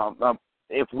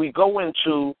 if we go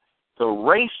into the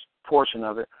race portion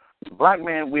of it, black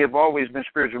men, we have always been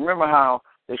spiritual. Remember how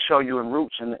they show you in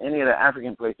Roots and any of the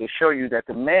African places, they show you that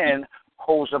the man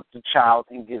holds up the child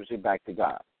and gives it back to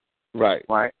God. Right.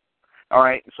 Right? All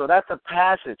right. So that's a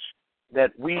passage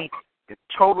that we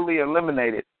totally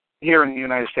eliminated here in the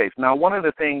United States. Now, one of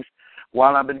the things,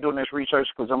 while I've been doing this research,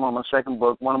 because I'm on my second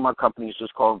book, one of my companies is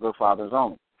called Good Fathers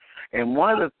Only, and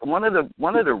one of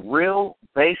the real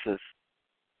basis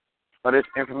of this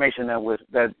information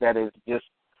that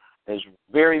is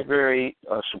very, very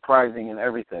surprising and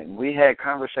everything. We had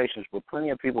conversations with plenty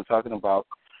of people talking about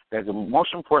that the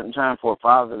most important time for a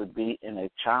father to be in a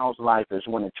child's life is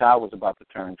when the child was about to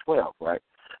turn 12, right?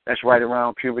 That's right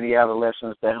around puberty,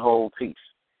 adolescence, that whole piece.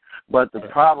 But the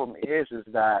problem is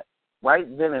that right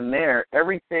then and there,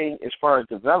 everything as far as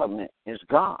development is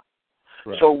gone.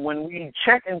 Right. So when we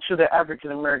check into the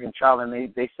African-American child and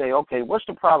they say, okay, what's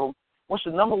the problem? What's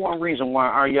the number one reason why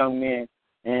our young men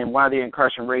and why they're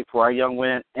incarcerated for our young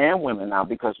men and women now?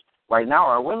 Because right now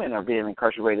our women are being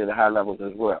incarcerated at high levels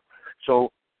as well.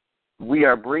 So we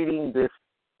are breeding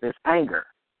this anger,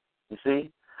 you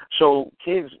see? So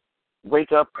kids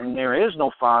wake up and there is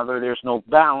no father, there's no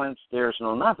balance, there's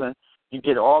no nothing. You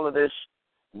get all of this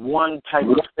one type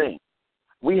of thing.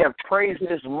 We have praised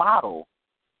this model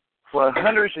for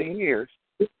hundreds of years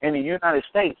in the United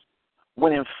States,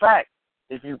 when in fact,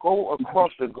 if you go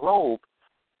across the globe,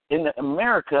 in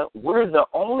America, we're the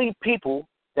only people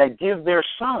that give their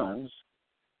sons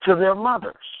to their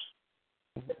mothers.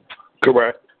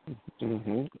 Correct.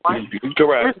 Mm-hmm. Right?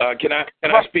 Correct. Can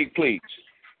I speak, please?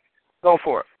 Go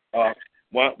for it.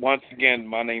 Once again,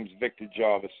 my name's Victor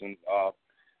Jarvis, and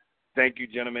thank you,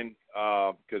 gentlemen,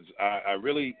 because I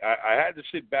had to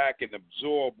sit back and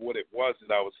absorb what it was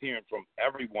that I was hearing from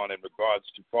everyone in regards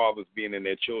to fathers being in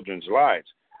their children's lives.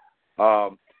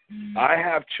 I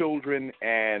have children,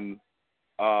 and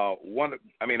I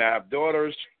have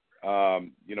daughters.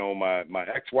 My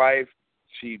ex-wife,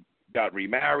 she got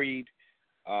remarried.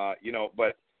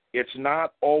 But it's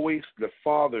not always the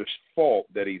father's fault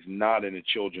that he's not in the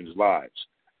children's lives.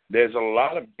 There's a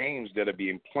lot of games that are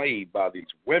being played by these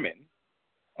women,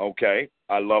 okay?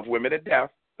 I love women to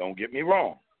death, don't get me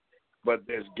wrong. But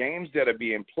there's games that are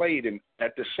being played, and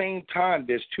at the same time,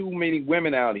 there's too many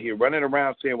women out here running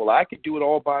around saying, well, I could do it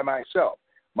all by myself.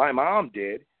 My mom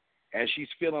did, and she's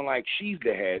feeling like she's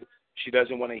the head. She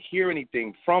doesn't want to hear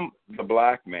anything from the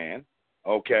black man,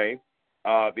 okay,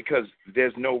 because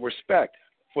there's no respect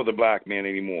for the black man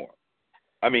anymore.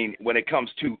 I mean, when it comes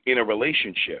to in a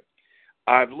relationship.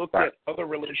 I've looked at other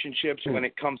relationships when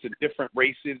it comes to different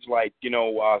races, like,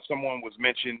 someone was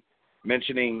mentioning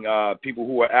people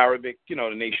who are Arabic, the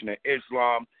Nation of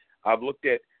Islam.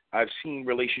 I've seen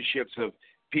relationships of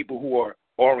people who are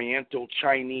Oriental,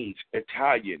 Chinese,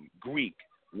 Italian, Greek,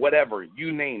 whatever,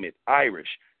 you name it, Irish.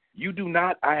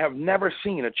 I have never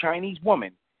seen a Chinese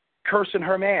woman cursing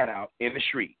her man out in the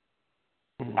street.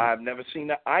 Mm-hmm. I've never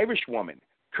seen an Irish woman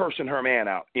cursing her man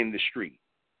out in the street.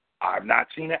 I've not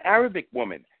seen an Arabic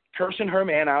woman cursing her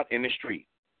man out in the street.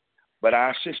 But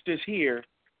our sisters here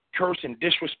curse and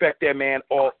disrespect their man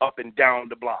all up and down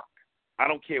the block. I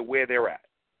don't care where they're at.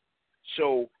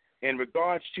 So in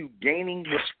regards to gaining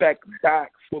respect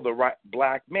back for the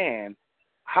black man,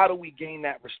 how do we gain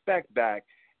that respect back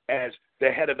as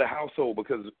the head of the household?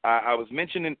 Because I was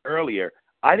mentioning earlier,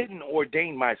 I didn't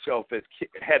ordain myself as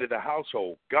head of the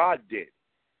household. God did.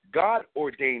 God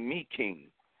ordained me king,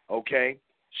 okay?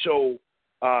 So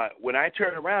when I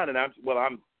turn around and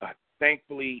I'm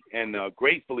thankfully and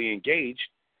gratefully engaged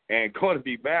and going to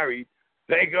be married,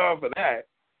 thank God for that.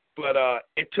 But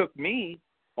it took me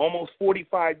almost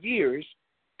 45 years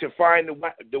to find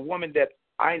the woman that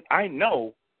I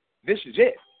know this is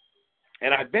it.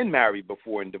 And I've been married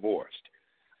before and divorced,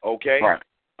 okay? Right.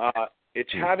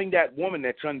 It's having that woman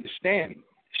that's understanding.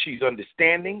 She's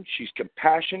understanding. She's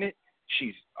compassionate.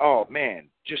 She's,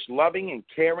 just loving and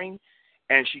caring.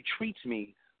 And she treats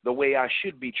me the way I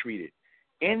should be treated.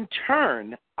 In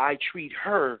turn, I treat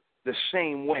her the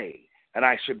same way, and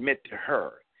I submit to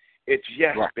her. It's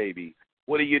yes, right. Baby.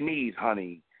 What do you need,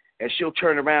 honey? And she'll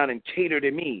turn around and cater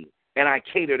to me, and I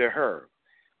cater to her.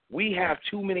 We have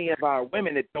too many of our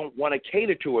women that don't want to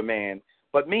cater to a man,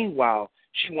 but meanwhile,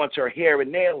 she wants her hair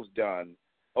and nails done,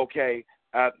 okay?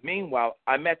 Meanwhile,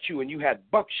 I met you and you had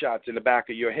buckshots in the back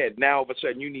of your head. Now, all of a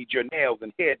sudden, you need your nails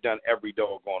and hair done every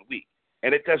doggone week.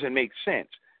 And it doesn't make sense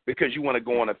because you want to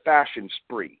go on a fashion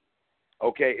spree,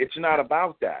 okay? It's not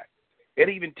about that. It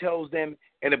even tells them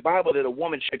in the Bible that a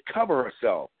woman should cover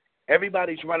herself.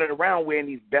 Everybody's running around wearing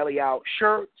these belly-out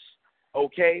shirts,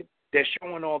 okay? They're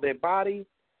showing all their body.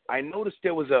 I noticed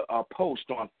there was a post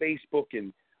on Facebook,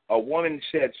 and a woman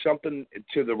said something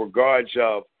to the regards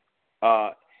of,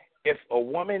 if a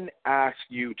woman asked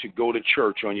you to go to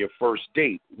church on your first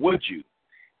date, would you?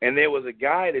 And there was a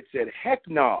guy that said, heck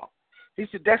no. He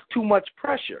said, that's too much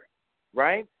pressure,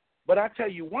 right? But I tell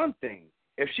you one thing.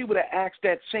 If she would have asked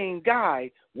that same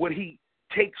guy, would he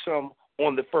take some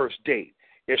on the first date?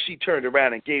 If she turned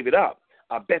around and gave it up,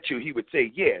 I bet you he would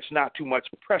say, yeah, it's not too much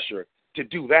pressure to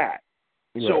do that.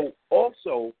 Right. So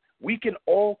also, we can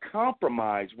all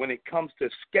compromise when it comes to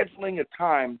scheduling a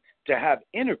time to have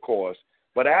intercourse,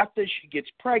 but after she gets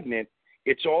pregnant,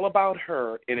 it's all about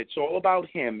her and it's all about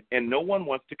him, and no one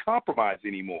wants to compromise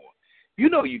anymore.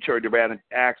 You turned around and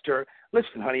asked her,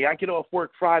 listen, honey, I get off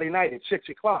work Friday night at 6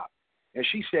 o'clock. And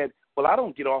she said, well, I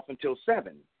don't get off until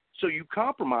 7. So you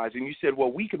compromised, and you said,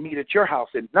 well, we could meet at your house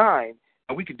at 9,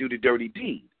 and we could do the dirty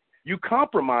deed. You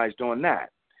compromised on that.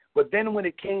 But then when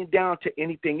it came down to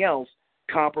anything else,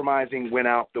 compromising went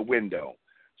out the window.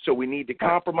 So we need to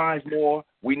compromise more.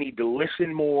 We need to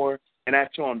listen more, and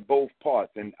that's on both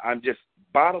parts. And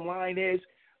bottom line is,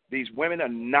 these women are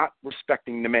not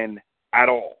respecting the men at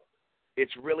all.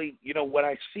 It's really, what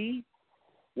I see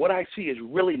is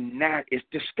really it's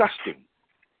disgusting.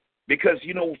 Because,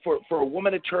 for a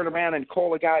woman to turn around and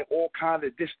call a guy all kinds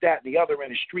of this, that, and the other in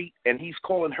the street, and he's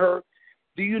calling her,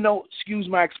 do you know, excuse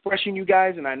my expression, you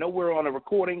guys, and I know we're on a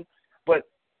recording, but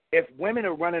if women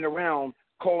are running around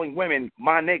calling women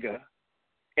my nigga,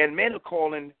 and men are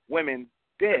calling women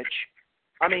bitch,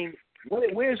 I mean,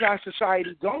 where's our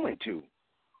society going to?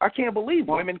 I can't believe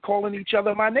women calling each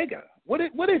other my nigga. What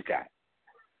is that?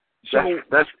 So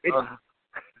that's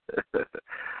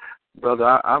brother,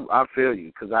 I feel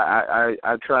you, because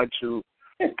I try to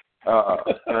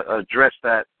address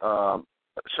that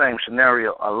same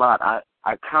scenario a lot.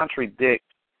 I contradict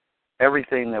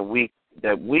everything that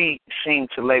we seem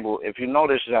to label. If you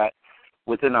notice that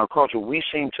within our culture, we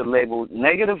seem to label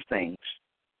negative things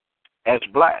as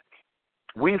black.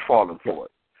 We've fallen for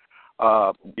it.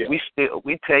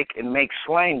 We take and make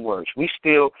slang words. We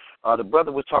still, the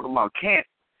brother was talking about can't.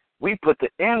 We put the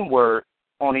N word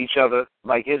on each other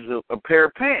like it's a pair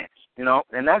of pants, you know.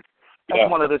 And that's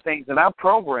one of the things in our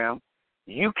program.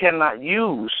 You cannot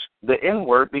use the N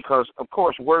word because, of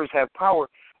course, words have power.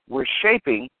 We're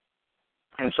shaping,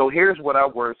 and so here's what our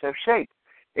words have shaped.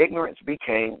 Ignorance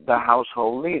became the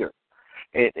household leader.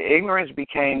 Ignorance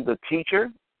became the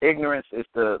teacher. Ignorance is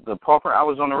the pauper. I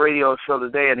was on the radio show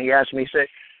today, and he asked me,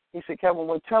 he said, Kevin,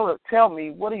 well, tell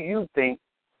me, what do you think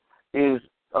is,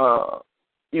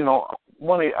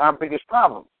 one of our biggest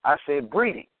problems? I said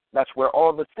breeding. That's where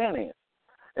all the sin is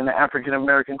in the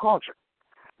African-American culture.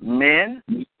 Men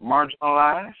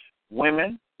marginalized,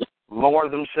 women lower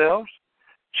themselves,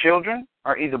 children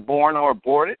are either born or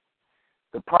aborted.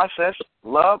 The process,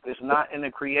 love, is not in the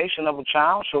creation of a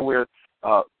child, so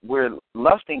we're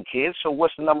lusting kids. So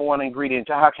what's the number one ingredient?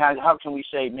 How can we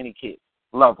save many kids?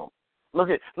 Love them. Look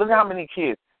at how many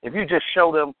kids. If you just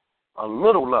show them a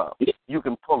little love, you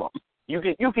can pull them.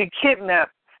 You can kidnap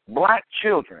black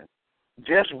children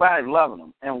just by loving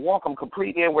them and walk them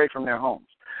completely away from their homes.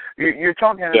 You're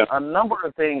talking a number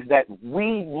of things that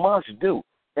we must do,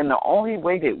 and the only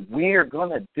way that we're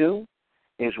gonna do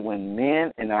is when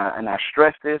men, and I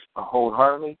stress this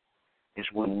wholeheartedly, is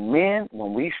when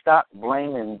we stop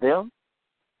blaming them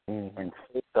and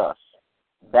fix us.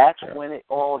 That's when it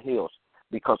all heals,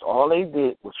 because all they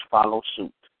did was follow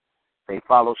suit. They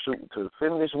followed suit to the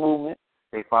feminist movement.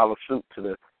 They followed suit to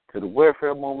the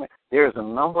welfare movement. There's a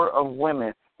number of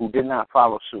women who did not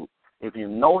follow suit. If you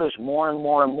notice, more and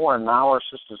more and more now our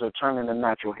sisters are turning to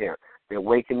natural hair. They're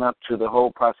waking up to the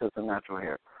whole process of natural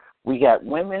hair. We got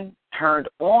women turned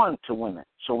on to women.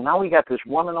 So now we got this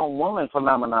woman-on-woman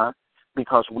phenomenon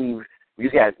because you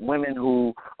got women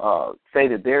who say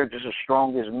that they're just as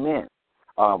strong as men.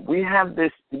 We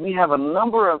have a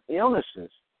number of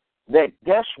illnesses that,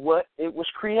 guess what, it was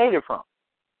created from?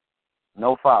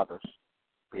 No fathers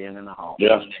being in the home.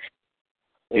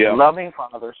 Loving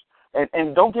fathers.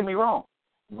 And don't get me wrong,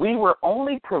 we were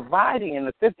only providing in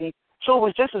the 50s, so it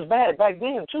was just as bad back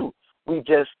then, too.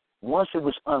 Once it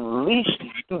was unleashed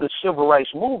through the civil rights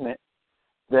movement,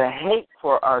 the hate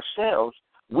for ourselves,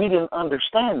 we didn't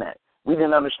understand that. We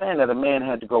didn't understand that a man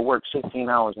had to go work 16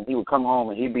 hours and he would come home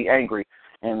and he'd be angry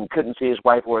and couldn't see his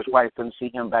wife, or his wife couldn't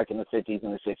see him back in the 50s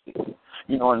and the 60s.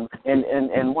 You know,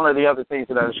 and one of the other things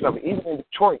that I discovered, even in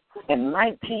Detroit, in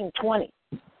 1920,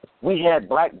 we had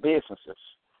black businesses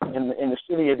in the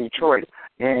city of Detroit.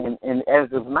 And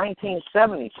as of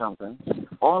 1970-something,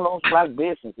 all those black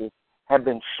businesses have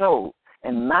been sold.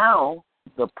 And now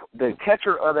the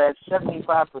catcher of that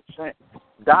 75%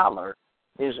 dollar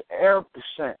is Arab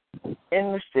descent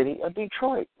in the city of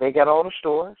Detroit. They got all the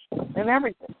stores and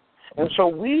everything. And so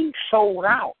we sold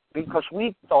out because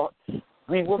we thought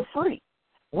we were free.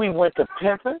 We went to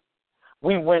pimping.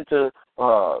 We went to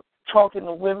talking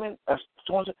to women,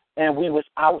 and we was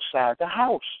outside the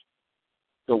house.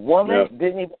 The woman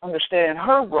didn't even understand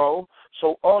her role,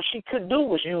 so all she could do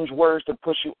was use words to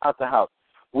push you out the house.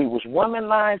 We was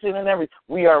womanizing and everything.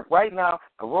 We are right now,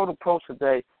 I wrote a post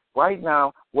today, right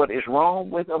now, what is wrong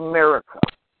with America,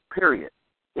 period,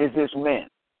 is its men,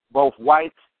 both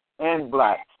whites and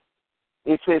blacks.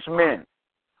 It's its men.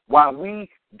 While we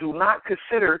do not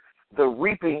consider the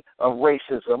reaping of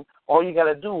racism, all you got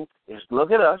to do is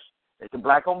look at us, at the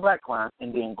black-on-black crime,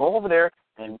 and then go over there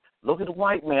and look at the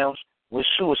white males with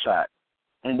suicide,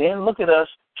 and then look at us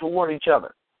toward each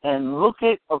other, and look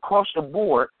at across the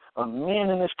board of men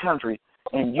in this country,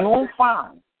 and you will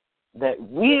find that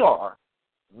we are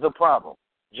the problem.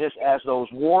 Just as those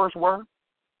wars were,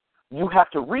 you have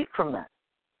to reap from that.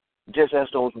 Just as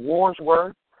those wars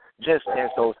were, just as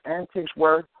those antics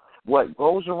were, what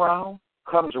goes around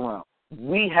comes around.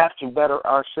 We have to better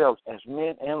ourselves as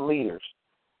men and leaders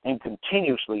and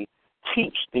continuously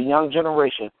teach the young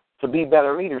generation to be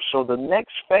better leaders. So the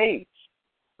next phase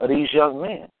of these young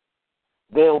men,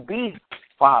 they'll be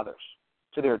fathers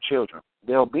to their children.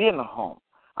 They'll be in the home.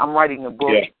 I'm writing a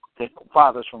book,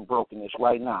 Fathers from Brokenness,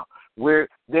 right now, where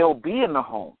they'll be in the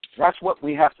home. That's what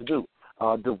we have to do.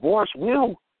 Divorce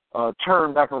will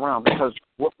turn back around, because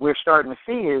what we're starting to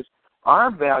see is our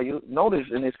value. Notice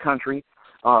in this country,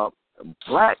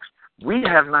 blacks, we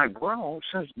have not grown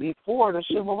since before the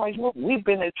civil rights movement. We've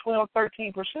been at 12,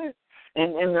 13%.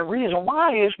 And the reason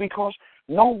why is because,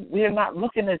 no, we're not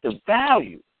looking at the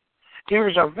value.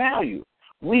 Here's our value.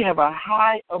 We have a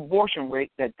high abortion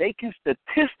rate that they can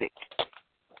statistic.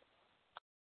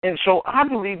 And so I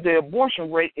believe the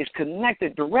abortion rate is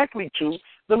connected directly to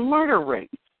the murder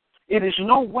rate. It is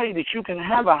no way that you can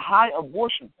have a high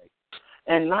abortion rate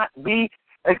and not be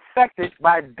affected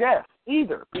by death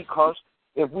either, because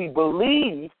if we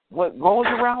believe what goes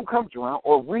around comes around,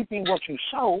 or reaping what you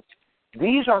sow,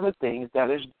 these are the things that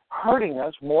is hurting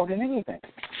us more than anything.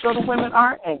 So the women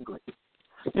are angry.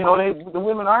 You know, the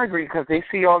women are angry because they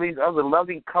see all these other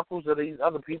loving couples of these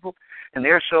other people, and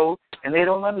they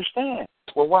don't understand.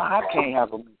 Well, why I can't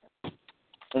have a man?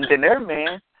 And then their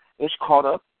man is caught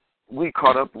up. We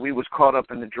was caught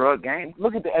up in the drug game.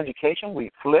 Look at the education. We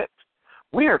flipped.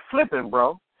 We are flipping,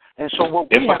 bro. And so what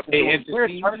we have to do is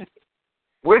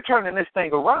we're turning this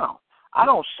thing around. I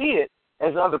don't see it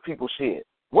as other people see it.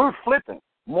 We're flipping.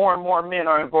 More and more men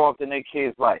are involved in their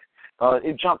kids' life.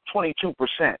 It jumped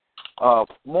 22%.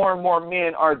 More and more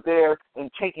men are there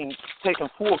and taking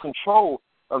full control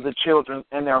of the children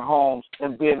in their homes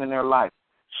and being in their life.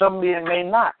 Some men may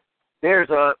not. There's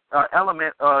a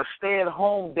element of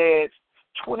stay-at-home dads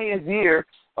 20th year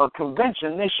of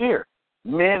convention this year.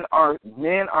 Men are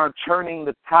turning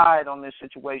the tide on this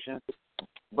situation.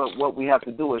 But what we have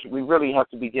to do is we really have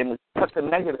to begin to cut the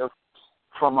negative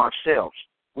from ourselves.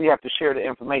 We have to share the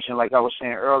information, like I was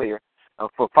saying earlier,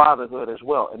 for fatherhood as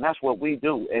well. And that's what we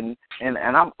do. And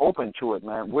I'm open to it,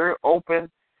 man. We're open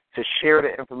to share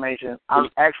the information. I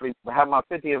actually have my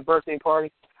 50th birthday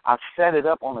party. I set it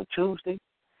up on a Tuesday.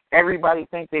 Everybody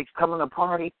thinks they're coming to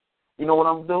party. You know what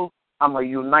I'm going to do? I'm going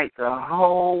to unite the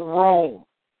whole room.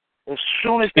 As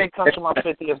soon as they come to my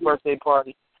 50th birthday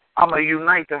party, I'm going to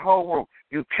unite the whole room.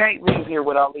 You can't leave here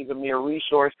without leaving me a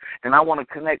resource, and I want to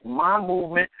connect my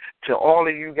movement to all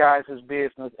of you guys'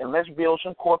 business, and let's build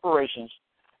some corporations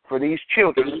for these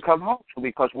children to come home to,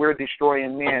 because we're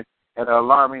destroying men at an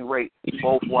alarming rate,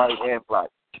 both white and black.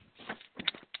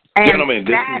 And gentlemen,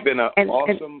 this has been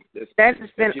awesome. That has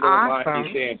been awesome.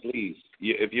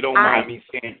 If you don't mind me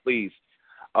saying, please,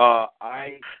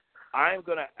 I'm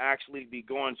going to actually be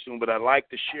going soon, but I'd like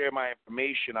to share my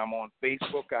information. I'm on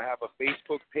Facebook. I have a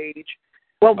Facebook page.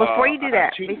 Well, before you do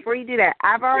that,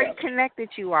 I've already connected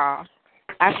you all.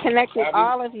 I've connected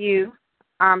all of you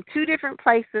 2 different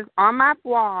places on my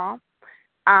wall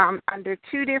under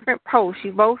 2 different posts.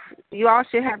 You all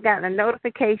should have gotten a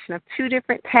notification of 2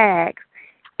 different tags,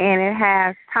 and it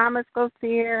has Thomas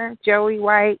Gauthier, Joey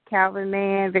White, Calvin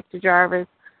Mann, Victor Jarvis.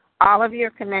 All of you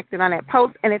are connected on that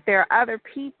post. And if there are other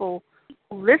people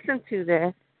who listen to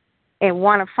this and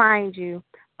want to find you,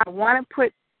 I want to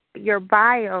put your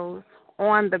bios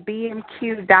on the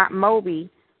bmq.mobi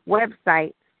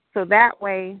website, so that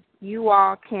way you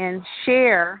all can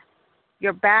share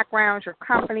your backgrounds, your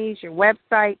companies, your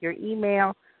website, your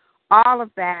email, all of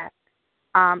that,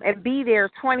 and be there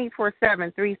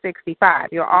 24/7, 365.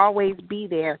 You'll always be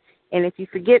there. And if you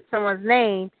forget someone's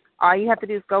name, all you have to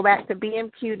do is go back to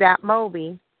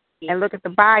bmq.mobi and look at the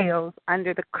bios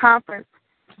under the conference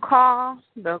call,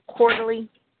 the quarterly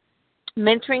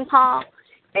mentoring call,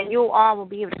 and you all will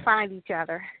be able to find each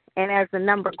other. And as the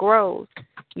number grows,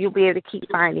 you'll be able to keep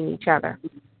finding each other.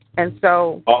 And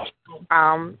so don't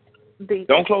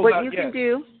close what out you yet. can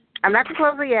do, I'm not going to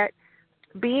close it yet,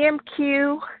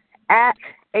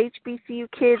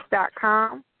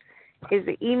 bmq@hbcukids.com is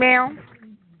the email.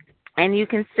 And you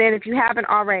can send, if you haven't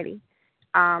already,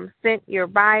 sent your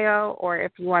bio, or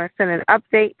if you want to send an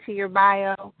update to your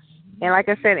bio. And like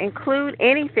I said, include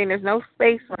anything. There's no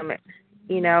space limit.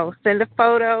 You know, send a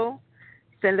photo,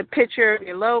 send a picture of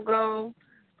your logo,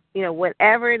 you know,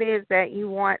 whatever it is that you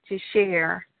want to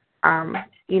share.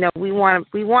 You know, we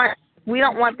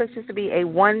don't want this just to be a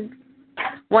once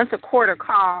a quarter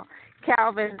call.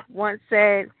 Calvin once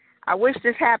said, I wish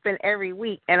this happened every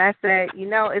week. And I said, you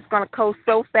know, it's going to go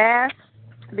so fast.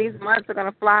 These months are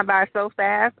going to fly by so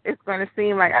fast. It's going to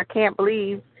seem like I can't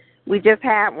believe we just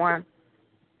had one.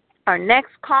 Our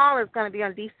next call is going to be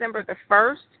on December the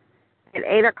 1st at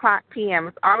 8 o'clock p.m.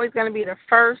 It's always going to be the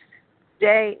first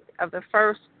day of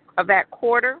that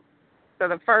quarter, so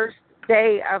the first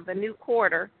day of the new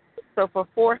quarter. So for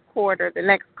fourth quarter, the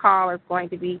next call is going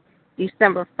to be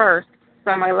December 1st.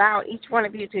 So I'm going to allow each one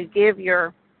of you to give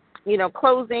your, you know,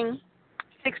 closing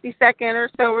 60-second or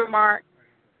so remark,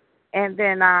 and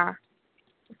then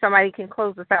somebody can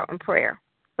close us out in prayer.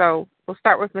 So we'll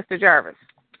start with Mr. Jarvis.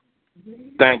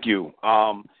 Thank you.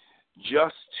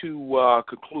 Just to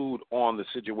conclude on the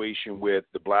situation with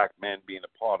the black men being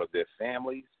a part of their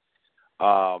families,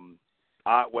 when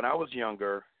I was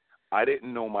younger, I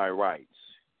didn't know my rights.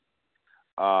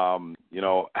 You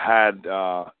know, had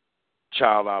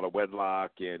child out of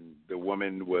wedlock, and the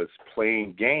woman was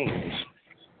playing games,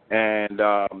 and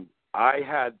I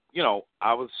had, you know,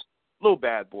 I was a little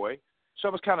bad boy, so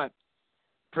I was kind of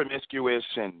promiscuous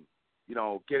and, you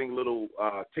know, getting little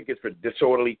tickets for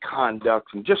disorderly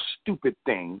conduct and just stupid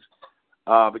things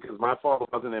because my father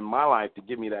wasn't in my life to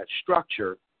give me that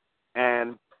structure.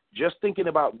 And just thinking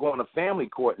about going to family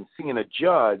court and seeing a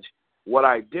judge, what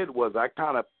I did was I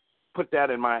kind of put that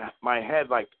in my head,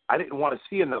 like I didn't want to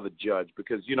see another judge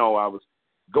because, I was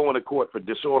going to court for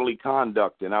disorderly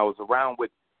conduct, and I was around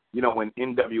with, when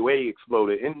NWA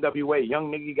exploded. NWA,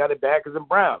 young nigga got it back as in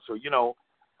Brown. So,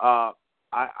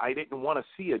 I didn't want to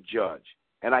see a judge,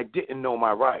 and I didn't know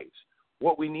my rights.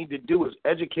 What we need to do is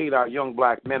educate our young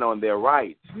black men on their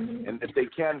rights, and if they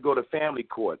can go to family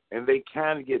court, and they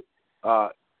can get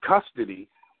custody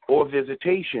or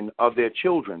visitation of their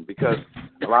children, because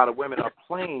a lot of women are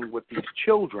playing with these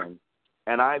children,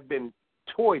 and I've been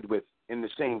toyed with in the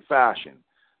same fashion.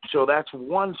 So that's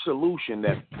one solution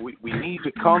that we need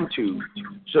to come to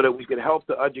so that we can help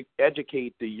to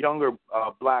educate the younger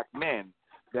black men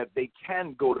that they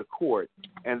can go to court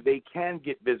and they can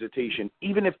get visitation,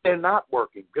 even if they're not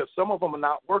working, because some of them are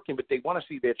not working, but they want to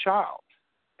see their child,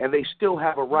 and they still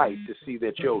have a right to see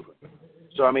their children.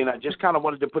 So, I just kind of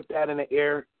wanted to put that in the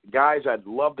air. Guys, I'd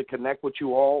love to connect with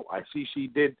you all. I see she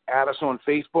did add us on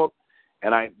Facebook,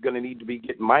 and I'm going to need to be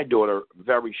getting my daughter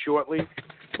very shortly.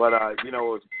 But,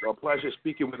 it's a pleasure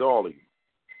speaking with all of you.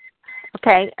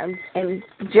 Okay, and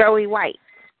Joey White,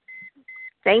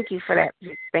 thank you for that.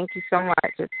 Thank you so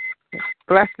much. It's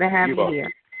blessed to have you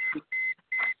here.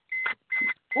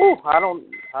 Ooh, I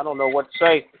don't know what to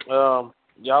say.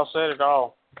 Y'all said it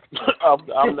all.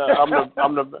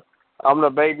 I'm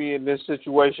the baby in this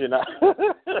situation.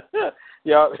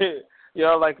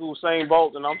 y'all like Usain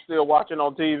Bolt, and I'm still watching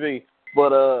on TV.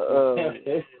 But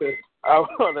I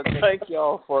want to thank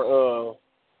y'all for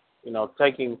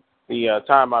taking the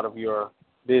time out of your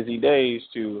busy days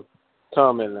to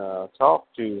come and talk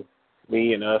to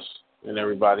me and us and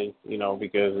everybody.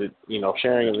 Because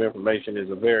sharing of information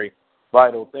is a very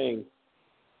vital thing.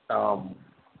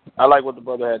 I like what the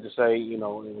brother had to say. In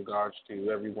regards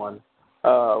to everyone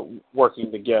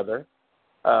working together,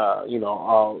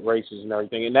 all races and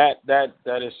everything, and that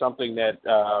is something that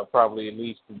probably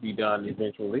needs to be done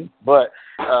eventually. But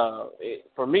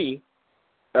for me,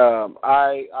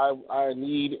 I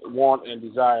need, want, and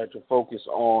desire to focus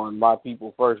on my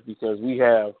people first, because we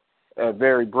have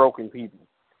very broken people,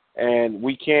 and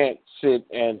we can't sit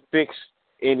and fix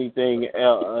anything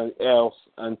else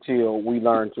until we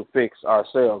learn to fix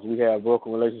ourselves. We have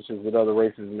broken relationships with other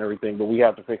races and everything, but we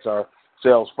have to fix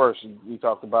ourselves first. We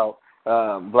talked about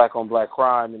black-on-black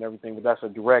crime and everything, but that's a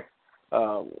direct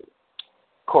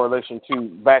correlation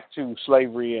back to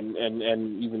slavery and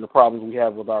even the problems we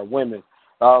have with our women.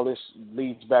 All this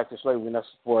leads back to slavery, and that's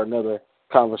for another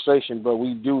conversation, but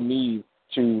we do need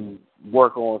to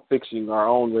work on fixing our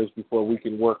own race before we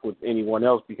can work with anyone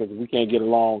else, because if we can't get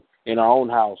along in our own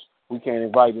house, we can't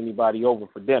invite anybody over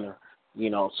for dinner,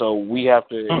 so we have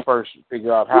to first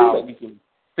figure out how we can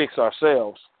fix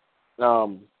ourselves.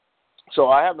 So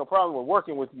I have no problem with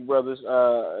working with you, brothers,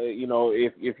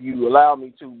 if you allow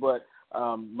me to, but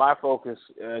my focus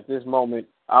at this moment,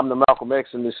 I'm the Malcolm X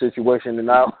in this situation, and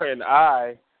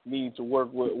I need to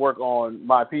work on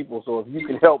my people. So if you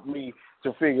can help me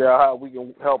to figure out how we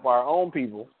can help our own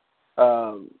people,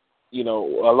 along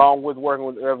with working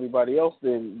with everybody else,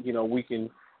 then we can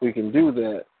do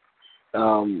that.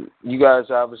 You guys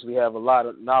obviously have a lot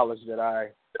of knowledge that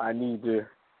I need to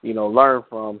learn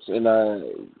from,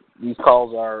 and these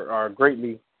calls are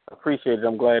greatly appreciated.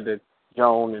 I'm glad that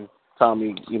Joan and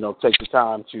Tommy take the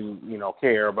time to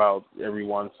care about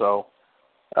everyone. So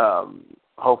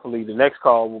hopefully the next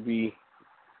call will be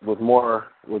with more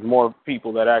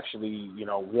people that actually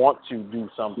want to do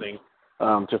something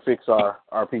to fix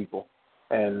our people,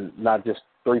 and not just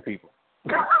 3 people.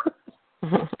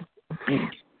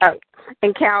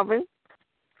 And Calvin?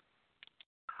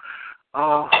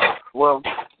 Well,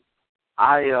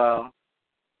 I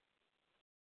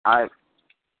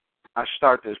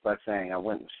start this by saying I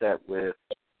went and sat with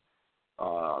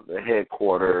the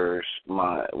headquarters,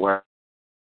 where.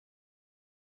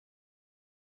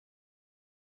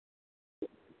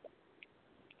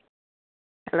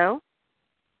 Hello?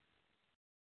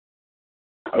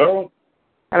 Hello?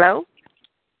 Hello?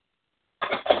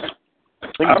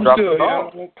 I'm still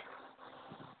here.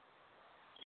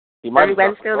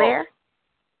 Everybody still there?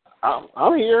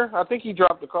 I'm here. I think he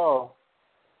dropped the call.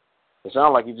 It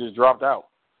sounded like he just dropped out.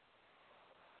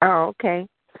 Oh, okay.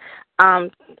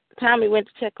 Tommy went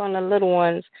to check on the little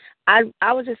ones. I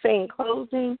was just saying,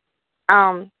 closing,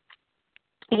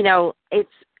 it's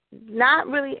not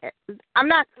really, I'm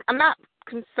not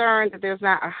concerned that there's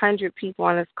not 100 people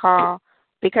on this call,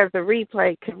 because the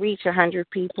replay could reach 100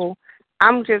 people.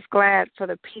 I'm just glad for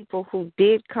the people who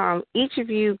did come. Each of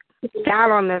you got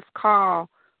on this call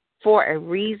for a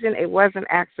reason. It wasn't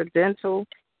accidental.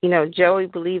 Joey,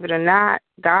 believe it or not,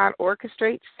 God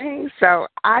orchestrates things. So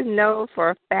I know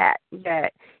for a fact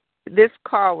that this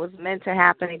call was meant to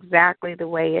happen exactly the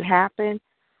way it happened.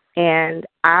 And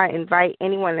I invite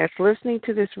anyone that's listening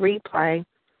to this replay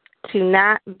to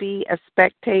not be a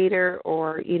spectator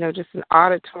or, just an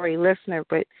auditory listener,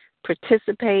 but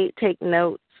participate, take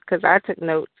notes, because I took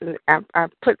notes, and I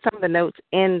put some of the notes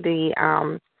in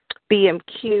the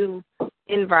BMQ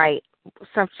invite,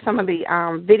 some of the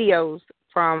videos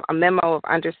from a memo of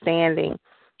understanding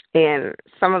and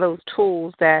some of those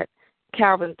tools that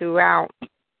Calvin threw out,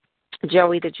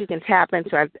 Joey, that you can tap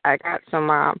into. I got some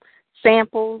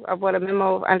samples of what a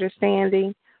memo of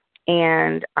understanding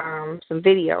and some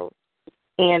videos.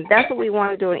 And that's what we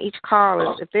want to do in each call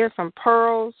is if there's some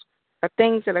pearls or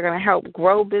things that are going to help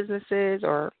grow businesses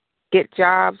or get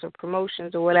jobs or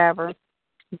promotions or whatever,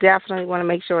 definitely want to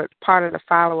make sure it's part of the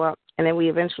follow-up, and then we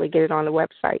eventually get it on the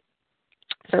website.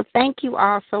 So thank you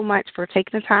all so much for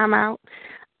taking the time out.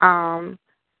 I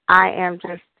am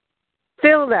just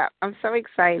filled up. I'm so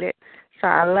excited. So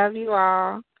I love you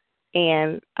all,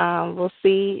 and we'll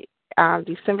see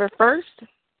December 1st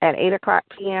at 8 o'clock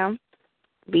p.m.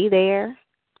 Be there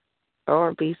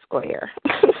or be square.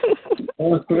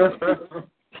 Thank you.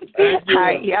 All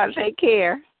right, y'all take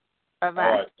care. Bye-bye.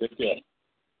 All right, take care.